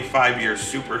 22-year, 25-year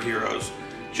superheroes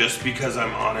just because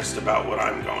I'm honest about what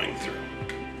I'm going through.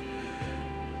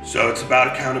 So it's about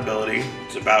accountability,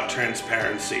 it's about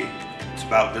transparency, it's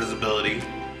about visibility.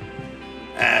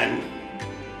 And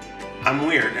I'm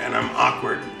weird and I'm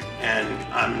awkward and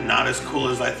I'm not as cool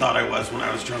as I thought I was when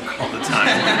I was drunk all the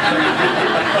time.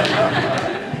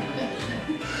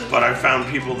 But I found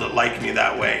people that like me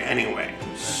that way anyway.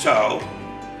 So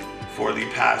For the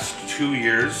past 2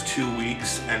 years, 2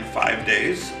 weeks, and 5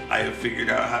 days, I have figured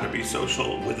out how to be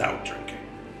social without drinking.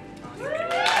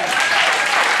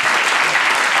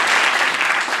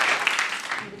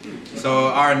 So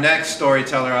our next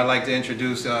storyteller I'd like to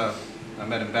introduce, I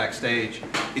met him backstage.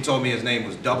 He told me his name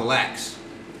was Double Axe.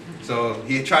 So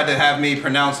he tried to have me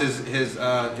pronounce his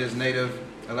native,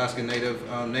 Alaska Native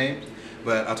names,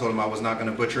 but I told him I was not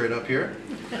gonna butcher it up here.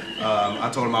 I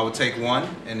told him I would take one,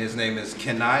 and his name is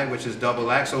Kenai, which is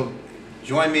Double Axe. So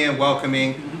join me in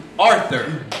welcoming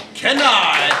Arthur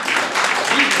Kenai.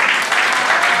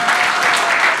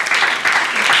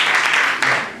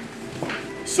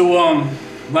 So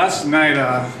last night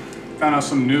I found out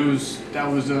some news that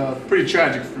was pretty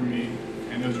tragic for me,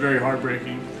 and it was very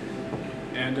heartbreaking.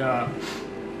 And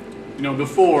you know,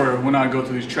 before, when I go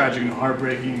through these tragic and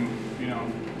heartbreaking, you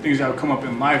know, things that would come up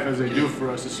in life as they do for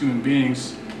us as human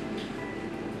beings,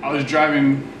 I was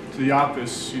driving to the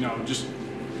office, you know, just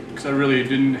because I really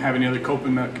didn't have any other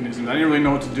coping mechanisms. I didn't really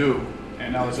know what to do,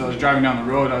 and I was driving down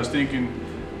the road. I was thinking,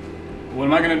 what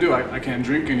am I gonna do? I can't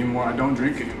drink anymore. I don't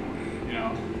drink anymore. You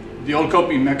know, the old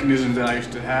coping mechanisms that I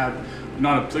used to have are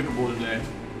not applicable today.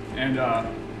 And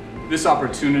this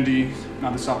opportunity,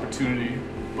 not this opportunity,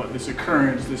 but this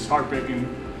occurrence, this heartbreaking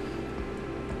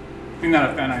thing that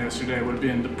I found out yesterday would have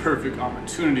been the perfect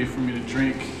opportunity for me to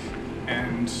drink,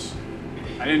 and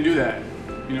I didn't do that,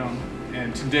 you know.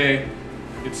 And today,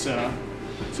 it's a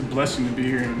blessing to be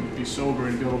here and be sober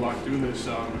and be able to walk through this.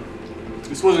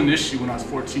 This was an issue when I was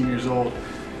 14 years old.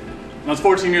 When I was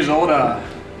 14 years old, I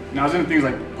was into things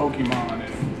like Pokemon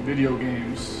and video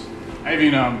games. I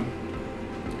even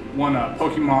won a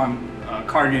Pokemon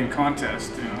card game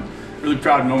contest. You know, really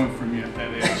proud moment for me at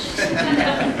that age.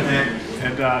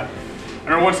 and I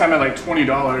remember one time I had like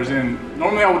 $20, and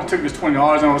normally I would have taken this $20 and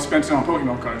I would have spent it on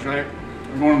Pokemon cards, right?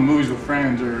 Or going to the movies with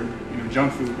friends, or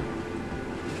junk food.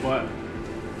 But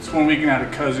this one weekend I had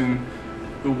a cousin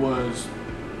who was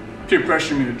peer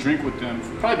pressuring me to drink with them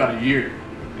for probably about a year,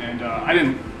 and I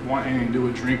didn't want anything to do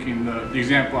with drinking. The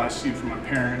example I see from my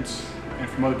parents and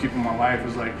from other people in my life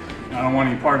is like, I don't want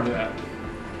any part of that.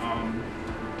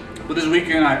 But this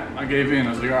weekend I gave in. I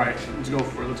was like, all right, let's go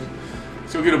for it. Let's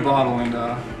go get a bottle, and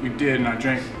we did, and I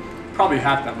drank probably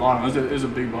half that bottle. It was a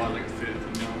big bottle, like a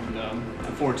fifth, you know. And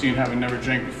at 14, having never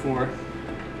drank before,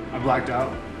 I blacked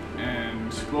out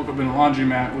and woke up in a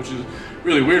laundromat, which is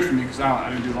really weird for me because I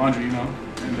didn't do laundry, you know.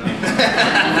 And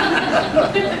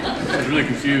I was really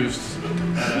confused.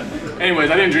 Anyways,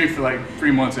 I didn't drink for like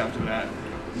 3 months after that.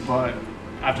 But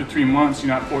after 3 months,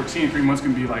 at 14, 3 months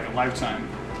can be like a lifetime,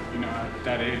 at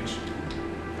that age.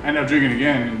 I ended up drinking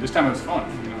again, and this time it was fun.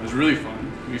 It was really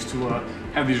fun. We used to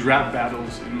have these rap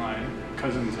battles in my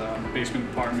cousin's basement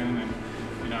apartment,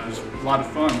 and it was a lot of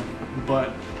fun.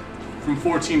 But from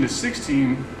 14 to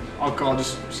 16, alcohol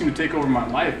just seemed to take over my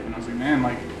life, and I was like, man,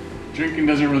 drinking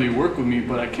doesn't really work with me,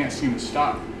 but I can't seem to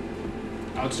stop.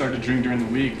 I would start to drink during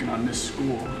the week, and I'd miss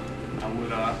school.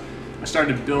 I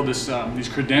started to build these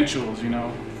credentials,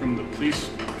 from the police,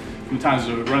 from the times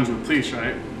it runs with police,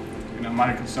 right?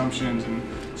 Minor consumptions and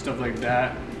stuff like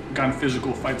that. Got in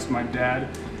physical fights with my dad,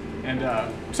 and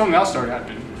something else started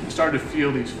happening. I started to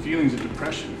feel these feelings of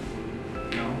depression,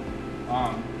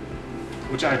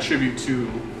 which I attribute to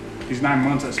these 9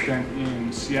 months I spent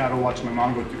in Seattle watching my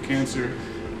mom go through cancer,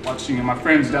 watching my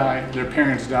friends die, their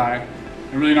parents die,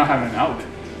 and really not having an outlet.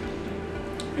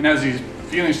 And as these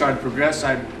feelings started to progress,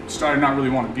 I started not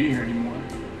really want to be here anymore.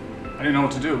 I didn't know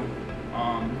what to do.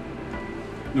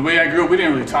 The way I grew up, we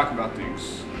didn't really talk about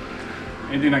things.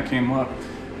 Anything that came up,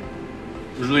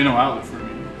 there was really no outlet for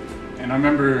me. And I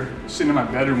remember sitting in my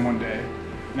bedroom one day,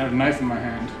 and I had a knife in my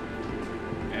hand,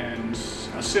 and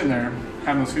I was sitting there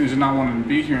having those feelings of not wanting to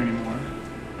be here anymore.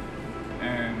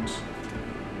 And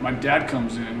my dad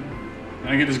comes in, and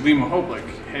I get this gleam of hope, like,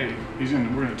 hey, he's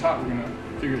in, we're gonna talk, we're gonna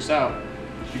figure this out.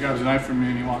 He grabs a knife from me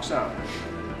and he walks out,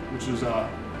 which was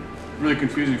really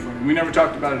confusing for me. We never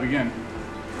talked about it again.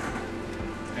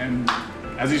 And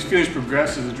as these feelings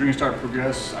progressed, as the drinking started to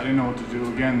progress, I didn't know what to do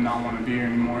again, not want to be here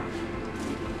anymore.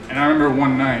 And I remember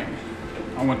one night,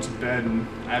 I went to bed and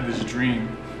I had this dream.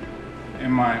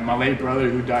 And my late brother,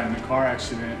 who died in a car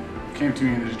accident, came to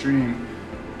me in this dream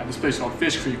at this place called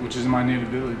Fish Creek, which is in my native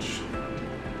village.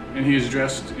 And he was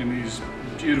dressed in these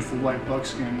beautiful white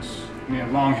buckskins, and he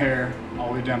had long hair all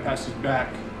the way down past his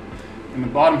back. And the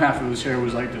bottom half of his hair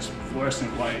was like this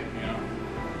fluorescent white,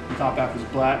 The top half was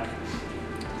black.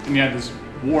 And he had this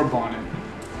war bonnet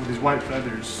with these white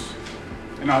feathers.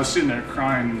 And I was sitting there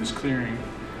crying in this clearing.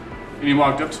 And he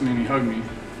walked up to me and he hugged me.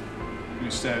 And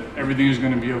he said, everything is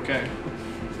gonna be okay.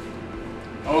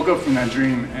 I woke up from that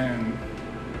dream, and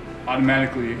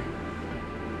automatically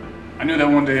I knew that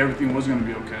one day everything was going to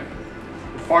be okay.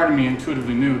 But part of me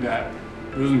intuitively knew that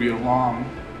it was going to be a long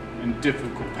and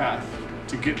difficult path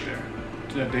to get there,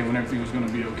 to that day when everything was going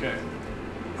to be okay.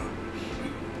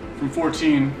 From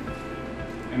 14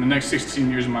 and the next 16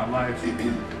 years of my life,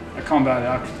 I combated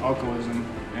alcoholism,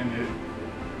 and it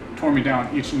tore me down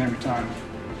each and every time.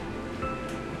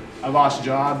 I lost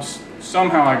jobs.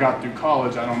 Somehow I got through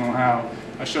college, I don't know how.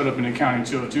 I showed up in the accounting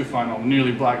 202 final,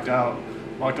 nearly blacked out,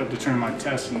 walked up to turn my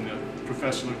test, and the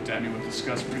professor looked at me with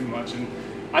disgust pretty much, and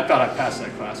I thought I passed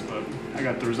that class, but I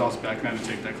got the results back and I had to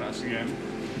take that class again.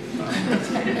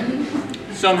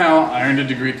 Somehow I earned a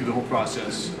degree through the whole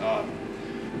process,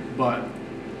 but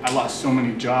I lost so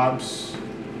many jobs.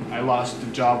 I lost a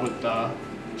job with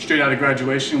straight out of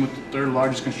graduation with the third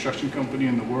largest construction company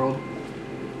in the world.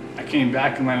 I came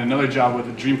back and landed another job with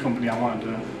a dream company I wanted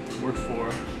to work for.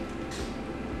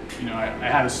 You know, I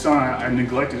had a son, I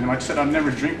neglected him. I said I'd never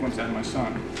drink once I had my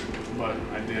son, but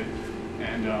I did.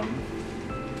 And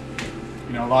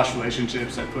you know, I lost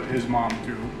relationships. I put his mom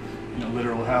through, you know,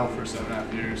 literal hell for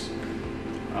 7.5 years.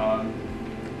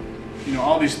 You know,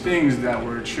 all these things that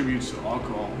were attributed to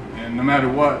alcohol. And no matter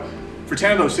what, for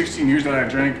 10 of those 16 years that I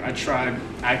drank, I tried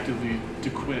actively to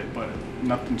quit, but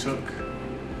nothing took.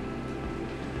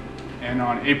 And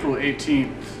on April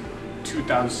 18th,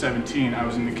 2017, I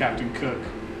was in the Captain Cook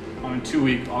on a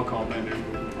 2-week alcohol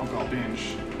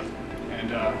binge.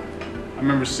 And I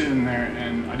remember sitting there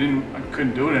and I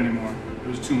couldn't do it anymore. It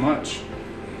was too much.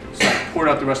 So I poured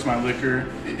out the rest of my liquor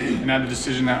and had the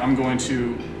decision that I'm going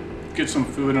to get some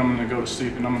food and I'm going to go to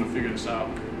sleep and I'm going to figure this out.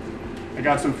 I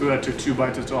got some food, I took 2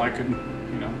 bites, that's all I could,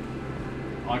 you know,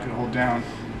 all I could hold down.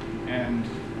 And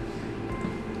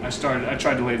I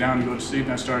tried to lay down to go to sleep,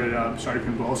 and I started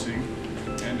convulsing,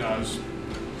 and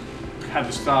had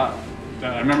this thought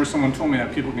that I remember someone told me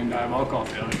that people can die of alcohol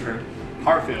failure, or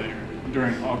heart failure,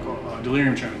 during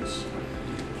delirium tremens.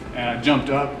 And I jumped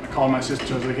up, I called my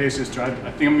sister, I was like, hey sister, I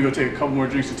think I'm gonna go take a couple more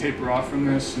drinks to taper off from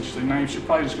this. And she's like, no, you should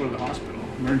probably just go to the hospital,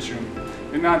 emergency room.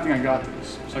 And no, I think I got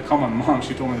this. So I called my mom,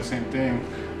 she told me the same thing.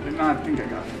 Like, no, I think I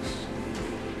got this.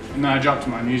 And then I dropped to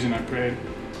my knees and I prayed.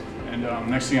 And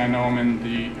next thing I know, I'm in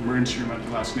the emergency room at the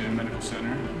Alaska Native Medical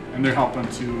Center, and they're helping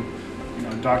to, you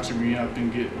know, doctor me up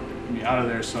and get me out of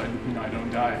there so I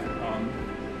don't die.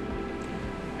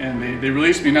 And they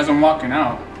released me, and as I'm walking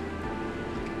out,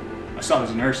 I saw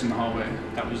this nurse in the hallway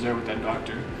that was there with that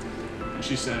doctor, and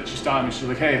she stopped me. She's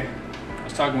like, "Hey, I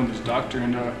was talking with this doctor,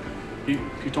 and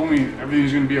he told me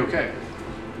everything's gonna be okay."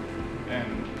 And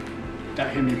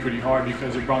that hit me pretty hard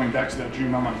because it brought me back to that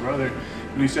dream about my brother.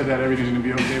 And he said that everything's gonna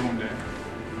be okay one day.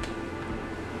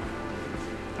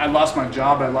 I lost my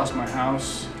job, I lost my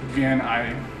house. Again,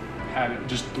 I had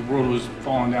the world was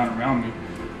falling down around me.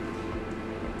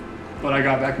 But I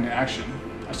got back into action.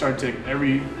 I started to take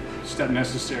every step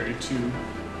necessary to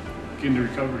get into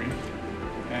recovery.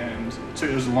 And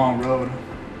it was a long road.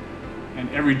 And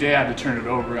every day I had to turn it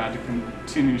over. I had to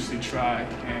continuously try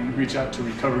and reach out to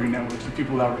recovery networks, to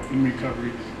people that were in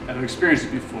recovery, that have experienced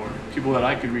it before, people that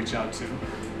I could reach out to.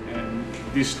 And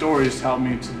these stories helped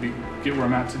me to get where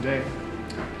I'm at today.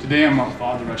 Today I'm a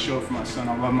father, I show up for my son,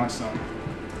 I love my son.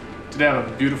 Today I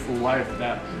have a beautiful life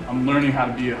that I'm learning how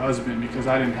to be a husband because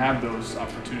I didn't have those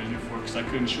opportunities before because I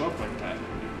couldn't show up like that.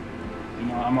 You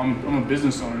know, I'm a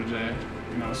business owner today,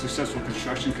 you know, a successful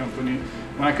construction company,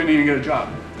 when I couldn't even get a job.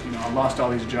 You know, I lost all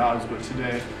these jobs, but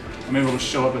today I'm able to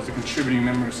show up as a contributing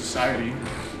member of society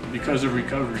because of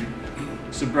recovery.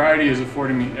 Sobriety has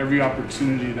afforded me every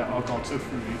opportunity that alcohol took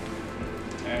from me.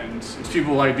 And it's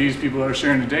people like these people that are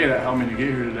sharing today that helped me to get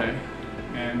here today.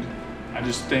 And I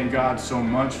just thank God so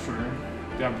much for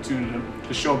the opportunity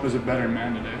to show up as a better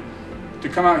man today. To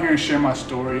come out here and share my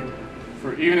story,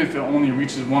 for even if it only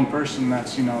reaches one person,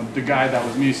 that's, you know, the guy that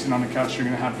was me sitting on the couch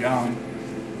drinking a half-gallon.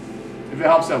 If it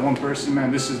helps that one person,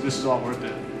 man, this is all worth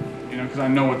it. You know, because I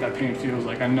know what that pain feels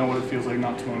like. I know what it feels like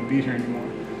not to want to be here anymore.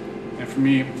 And for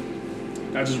me,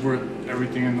 that's just worth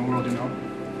everything in the world, you know.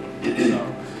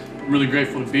 So I'm really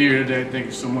grateful to be here today. Thank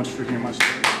you so much for hearing my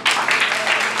story.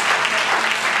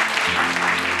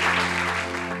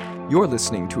 You're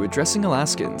listening to Addressing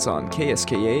Alaskans on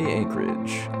KSKA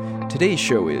Anchorage. Today's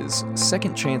show is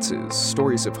Second Chances,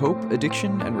 Stories of Hope,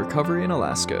 Addiction, and Recovery in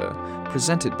Alaska,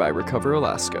 presented by Recover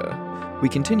Alaska. We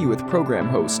continue with program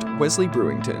host Wesley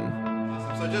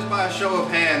Brewington. So just by a show of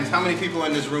hands, how many people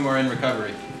in this room are in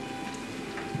recovery?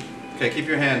 Okay, keep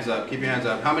your hands up, keep your hands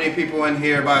up. How many people in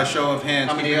here, by a show of hands,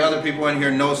 how many other people in here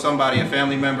know somebody, a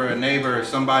family member, a neighbor,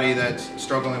 somebody that's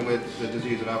struggling with the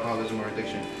disease of alcoholism or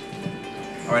addiction?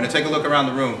 All right, now take a look around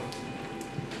the room.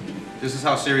 This is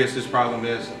how serious this problem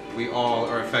is. We all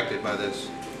are affected by this.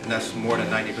 and that's more than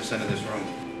 90% of this room.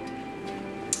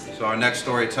 So our next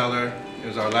storyteller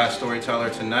is our last storyteller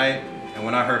tonight, and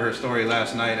when I heard her story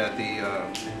last night at the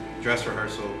dress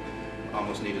rehearsal, I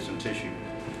almost needed some tissue.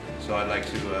 So I'd like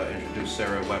to introduce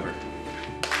Sarah Weber.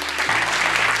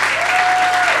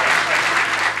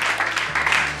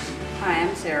 Hi,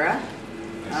 I'm Sarah.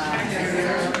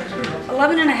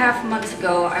 11 and a half months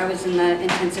ago, I was in the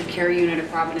intensive care unit at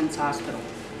Providence Hospital.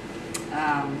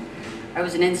 I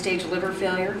was an end-stage liver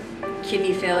failure,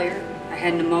 kidney failure, I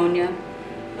had pneumonia,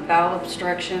 a bowel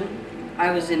obstruction,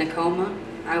 I was in a coma,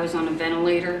 I was on a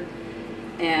ventilator,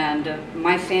 and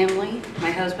my family,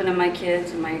 my husband and my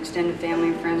kids and my extended family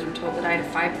and friends were told that I had a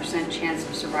 5% chance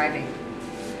of surviving.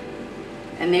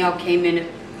 And they all came in and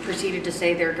proceeded to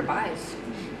say their goodbyes.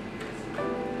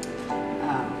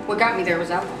 What got me there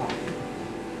was alcohol.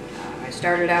 I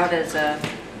started out as a,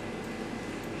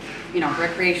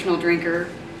 recreational drinker,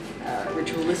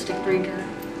 ritualistic drinker,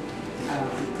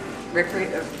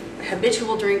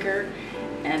 habitual drinker,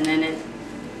 and then it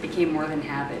became more than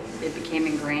habit. It became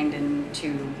ingrained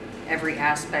into every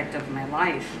aspect of my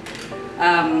life.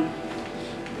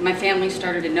 My family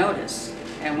started to notice,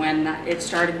 and when I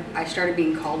started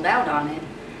being called out on it,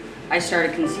 I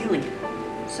started concealing it.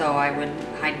 So I would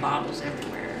hide bottles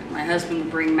everywhere. My husband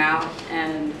would bring them out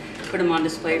and put them on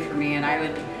display for me, and I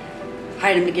would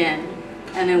hide them again,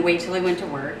 and then wait till he went to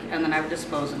work, and then I would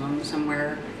dispose of them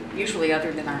somewhere, usually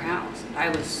other than our house. I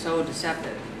was so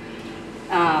deceptive.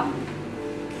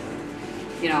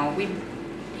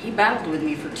 He battled with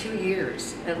me for 2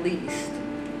 years, at least,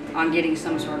 on getting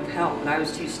some sort of help, but I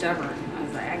was too stubborn. I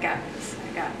was like, I got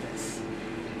this.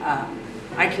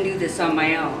 I can do this on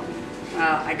my own.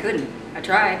 I couldn't. I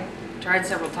tried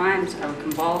several times. I would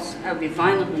convulse. I would be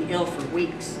violently ill for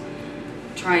weeks,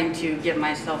 trying to get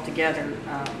myself together,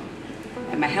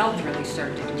 and my health really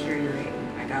started to deteriorate.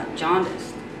 I got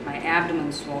jaundiced. My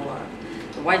abdomen swelled up.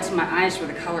 The whites of my eyes were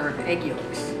the color of egg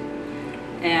yolks.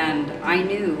 And I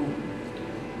knew,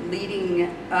 leading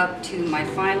up to my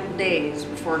final days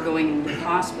before going into the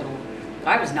hospital,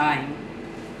 that I was dying.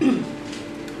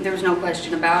 There was no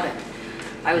question about it.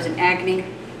 I was in agony.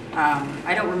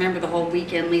 I don't remember the whole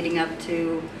weekend leading up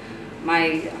to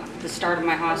the start of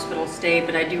my hospital stay,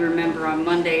 but I do remember on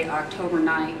Monday, October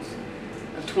 9th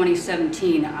of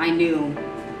 2017, I knew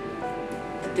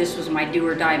that this was my do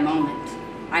or die moment.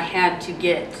 I had to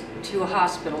get to a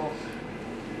hospital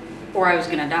or I was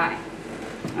gonna die.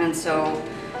 And so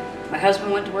my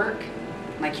husband went to work,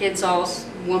 my kids all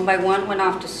one by one went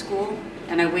off to school,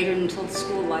 and I waited until the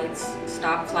school lights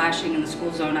stopped flashing in the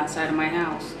school zone outside of my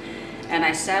house. And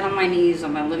I sat on my knees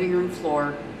on my living room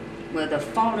floor with a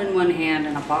phone in one hand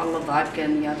and a bottle of vodka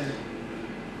in the other.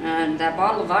 And that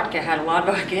bottle of vodka had a lot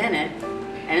of vodka in it,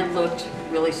 and it looked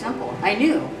really simple. I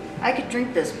knew I could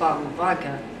drink this bottle of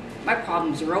vodka. My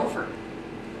problems are over.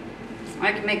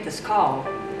 I could make this call,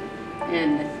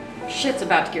 and shit's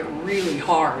about to get really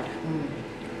hard.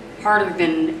 Harder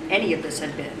than any of this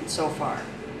had been so far.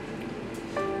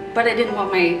 But I didn't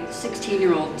want my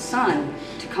 16-year-old son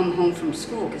to come home from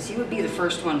school, because he would be the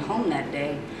first one home that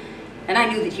day, and I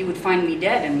knew that he would find me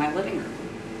dead in my living room.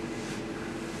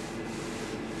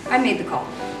 I made the call,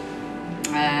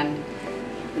 and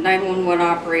the 911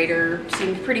 operator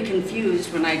seemed pretty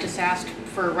confused when I just asked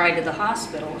for a ride to the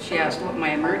hospital. She asked what my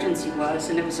emergency was,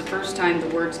 and it was the first time the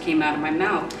words came out of my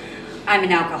mouth, I'm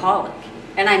an alcoholic,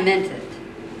 and I meant it.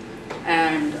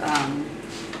 And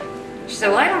she said,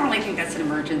 well, I don't really think that's an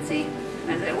emergency.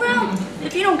 And I said, well,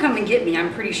 if you don't come and get me,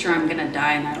 I'm pretty sure I'm gonna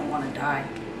die, and I don't wanna die.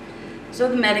 So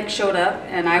the medic showed up,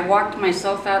 and I walked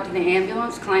myself out to the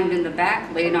ambulance, climbed in the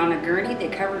back, laid on a gurney. They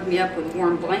covered me up with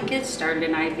warm blankets, started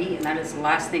an IV, and that is the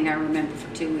last thing I remember for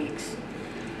 2 weeks.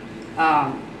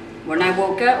 When I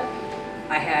woke up,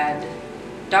 I had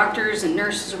doctors and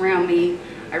nurses around me.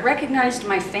 I recognized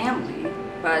my family,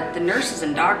 but the nurses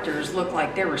and doctors looked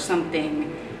like they were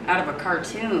something out of a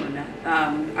cartoon.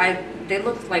 They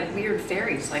looked like weird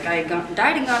fairies, like I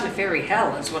died and gone to fairy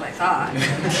hell is what I thought.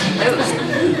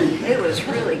 It was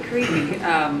really creepy.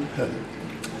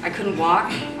 I couldn't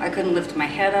walk, I couldn't lift my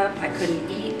head up, I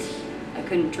couldn't eat, I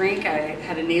couldn't drink, I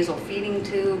had a nasal feeding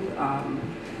tube.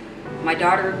 My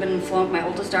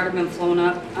oldest daughter had been flown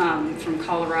up from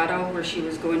Colorado, where she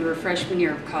was going to her freshman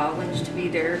year of college to be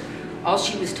there. All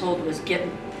she was told was get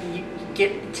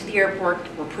to the airport,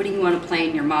 we're putting you on a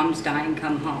plane, your mom's dying,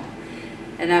 come home.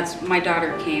 And my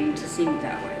daughter came to see me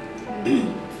that way.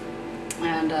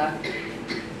 And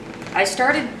I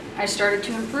started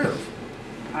to improve.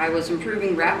 I was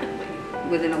improving rapidly.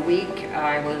 Within a week,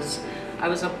 I was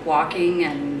up walking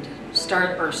and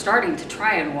starting to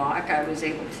try and walk. I was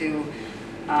able to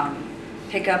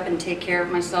pick up and take care of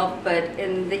myself. But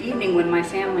in the evening when my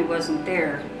family wasn't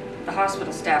there, the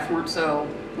hospital staff weren't so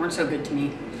good to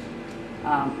me.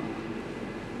 On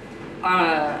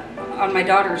my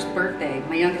daughter's birthday,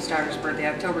 my youngest daughter's birthday,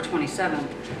 October 27th,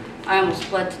 I almost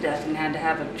bled to death and had to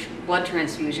have a blood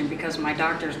transfusion because my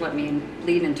doctors let me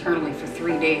bleed internally for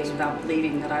 3 days without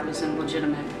believing that I was in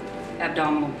legitimate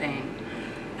abdominal pain.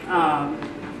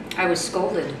 I was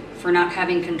scolded for not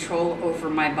having control over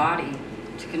my body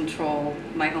to control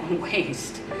my own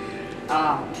waste.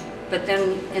 But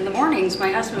then in the mornings,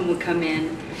 my husband would come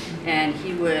in and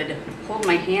he would hold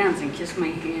my hands and kiss my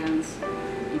hands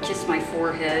and kiss my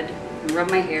forehead and rub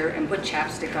my hair and put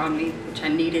chapstick on me, which I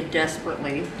needed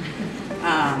desperately.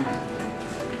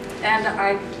 And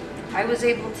I was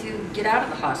able to get out of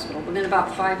the hospital within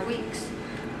about 5 weeks.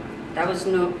 That was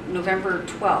November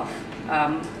 12th.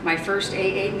 My first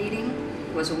AA meeting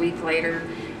was a week later.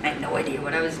 I had no idea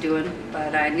what I was doing,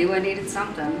 but I knew I needed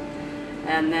something.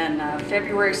 And then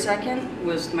February 2nd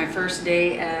was my first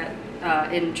day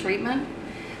in treatment,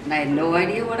 and I had no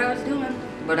idea what I was doing,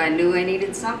 but I knew I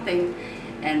needed something.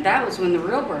 And that was when the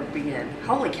real work began.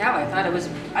 Holy cow! I thought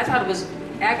it was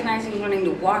agonizing learning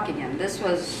to walk again. This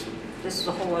was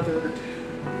a whole other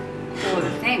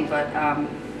thing. But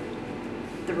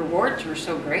the rewards were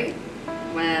so great.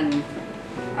 When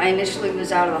I initially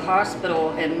was out of the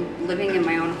hospital and living in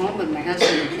my own home with my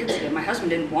husband and kids again, my husband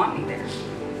didn't want me there.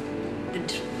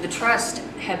 The trust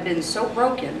had been so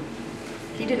broken.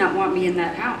 He did not want me in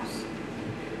that house,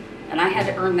 and I had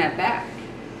to earn that back.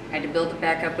 I had to build it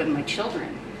back up with my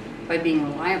children by being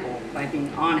reliable, by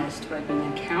being honest, by being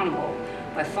accountable,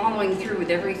 by following through with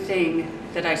everything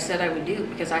that I said I would do,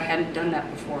 because I hadn't done that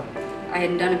before. I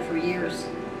hadn't done it for years.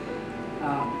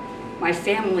 My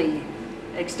family,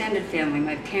 extended family,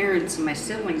 my parents and my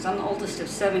siblings, I'm the oldest of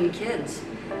 7 kids.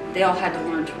 They all had to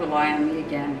learn to rely on me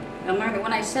again and learn that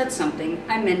when I said something,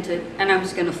 I meant it and I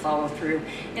was going to follow through.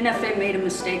 And if I made a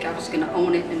mistake, I was going to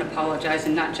own it and apologize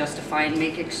and not justify and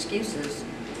make excuses.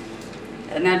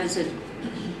 And that is an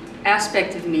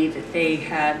aspect of me that they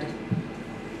had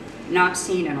not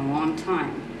seen in a long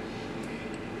time.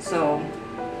 So,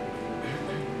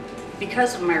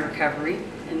 because of my recovery,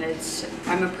 and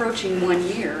I'm approaching 1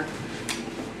 year,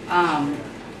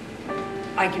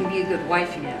 I can be a good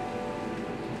wife again.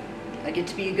 I get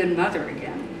to be a good mother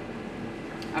again.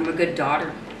 I'm a good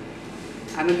daughter.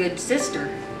 I'm a good sister.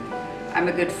 I'm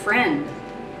a good friend.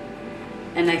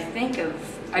 And I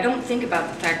don't think about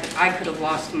the fact that I could have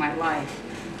lost my life.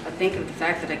 I think of the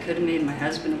fact that I could have made my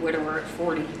husband a widower at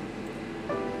 40.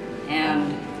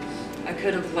 And I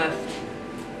could have left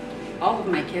all of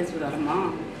my kids without a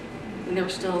mom. And they were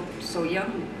still so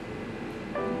young.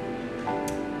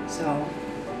 So,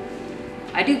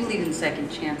 I do believe in second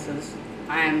chances.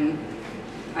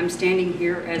 I'm standing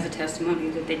here as a testimony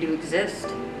that they do exist.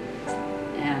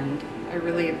 And I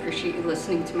really appreciate you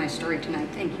listening to my story tonight.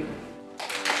 Thank you.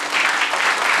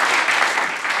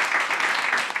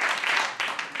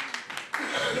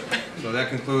 So that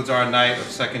concludes our night of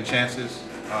second chances.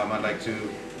 I'd like to...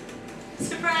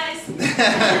 Surprise!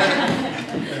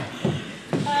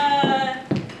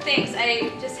 Thanks.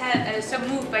 I was so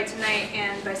moved by tonight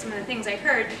and by some of the things I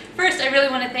heard. First, I really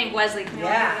want to thank Wesley.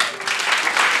 Yeah.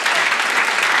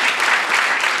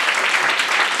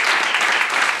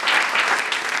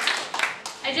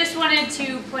 I just wanted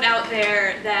to put out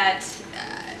there that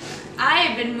I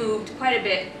have been moved quite a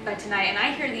bit by tonight, and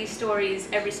I hear these stories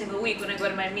every single week when I go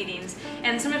to my meetings,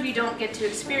 and some of you don't get to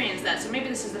experience that, so maybe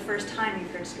this is the first time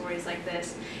you've heard stories like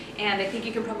this, and I think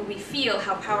you can probably feel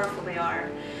how powerful they are.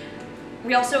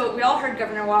 We all heard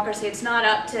Governor Walker say it's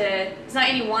not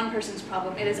any one person's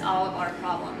problem, it is all of our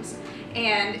problems.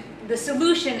 And the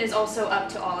solution is also up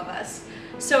to all of us.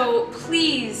 So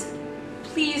please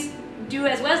do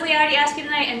as Wesley already asked you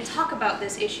tonight and talk about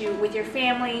this issue with your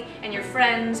family and your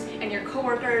friends and your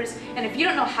coworkers. And if you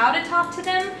don't know how to talk to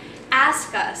them,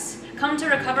 ask us. Come to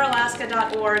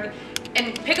recoveralaska.org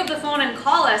and pick up the phone and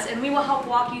call us, and we will help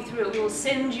walk you through it. We will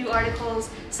send you articles,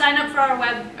 sign up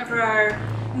for our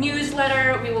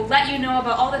newsletter. We will let you know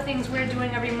about all the things we're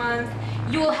doing every month.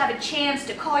 You will have a chance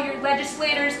to call your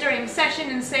legislators during session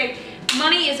and say,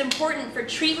 money is important for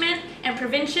treatment and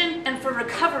prevention and for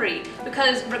recovery,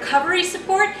 because recovery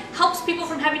support helps people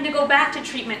from having to go back to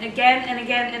treatment again and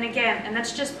again and again, and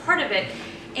that's just part of it.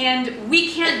 And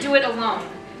we can't do it alone.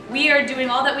 We are doing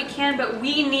all that we can, but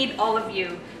we need all of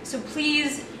you. So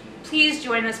please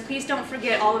join us. Please don't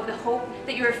forget all of the hope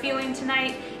that you are feeling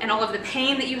tonight and all of the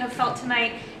pain that you have felt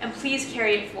tonight, and please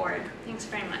carry it forward. Thanks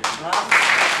very much.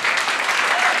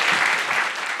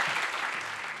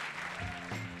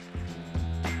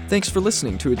 Thanks for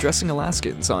listening to Addressing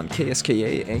Alaskans on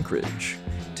KSKA Anchorage.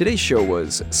 Today's show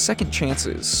was Second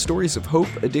Chances, Stories of Hope,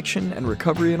 Addiction, and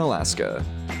Recovery in Alaska.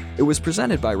 It was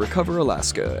presented by Recover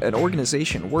Alaska, an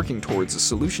organization working towards a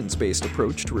solutions-based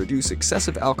approach to reduce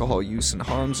excessive alcohol use and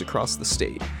harms across the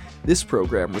state. This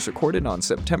program was recorded on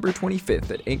September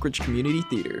 25th at Anchorage Community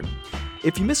Theater.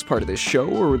 If you missed part of this show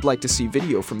or would like to see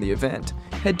video from the event,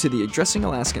 head to the Addressing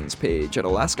Alaskans page at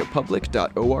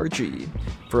alaskapublic.org.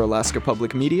 For Alaska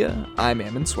Public Media, I'm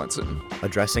Ammon Swenson.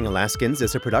 Addressing Alaskans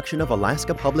is a production of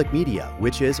Alaska Public Media,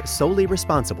 which is solely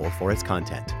responsible for its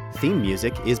content. Theme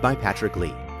music is by Patrick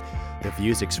Lee. The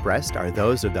views expressed are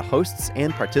those of the hosts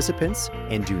and participants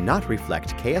and do not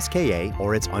reflect KSKA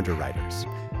or its underwriters.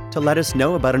 To let us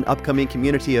know about an upcoming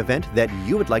community event that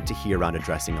you would like to hear on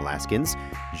Addressing Alaskans,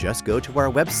 just go to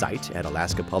our website at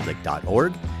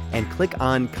alaskapublic.org and click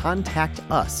on Contact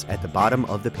Us at the bottom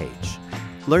of the page.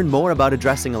 Learn more about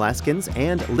Addressing Alaskans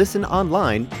and listen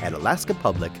online at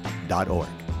alaskapublic.org.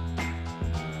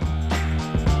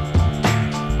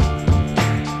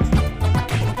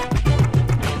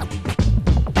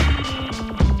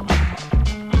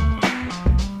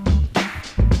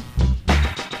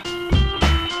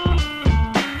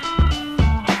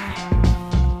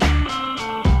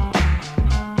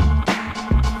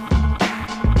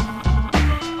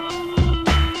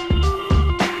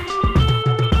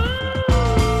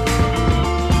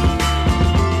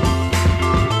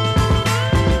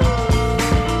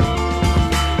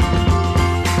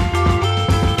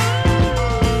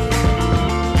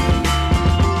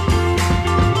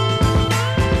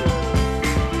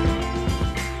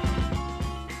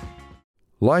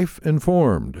 Life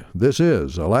Informed. This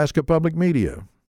is Alaska Public Media.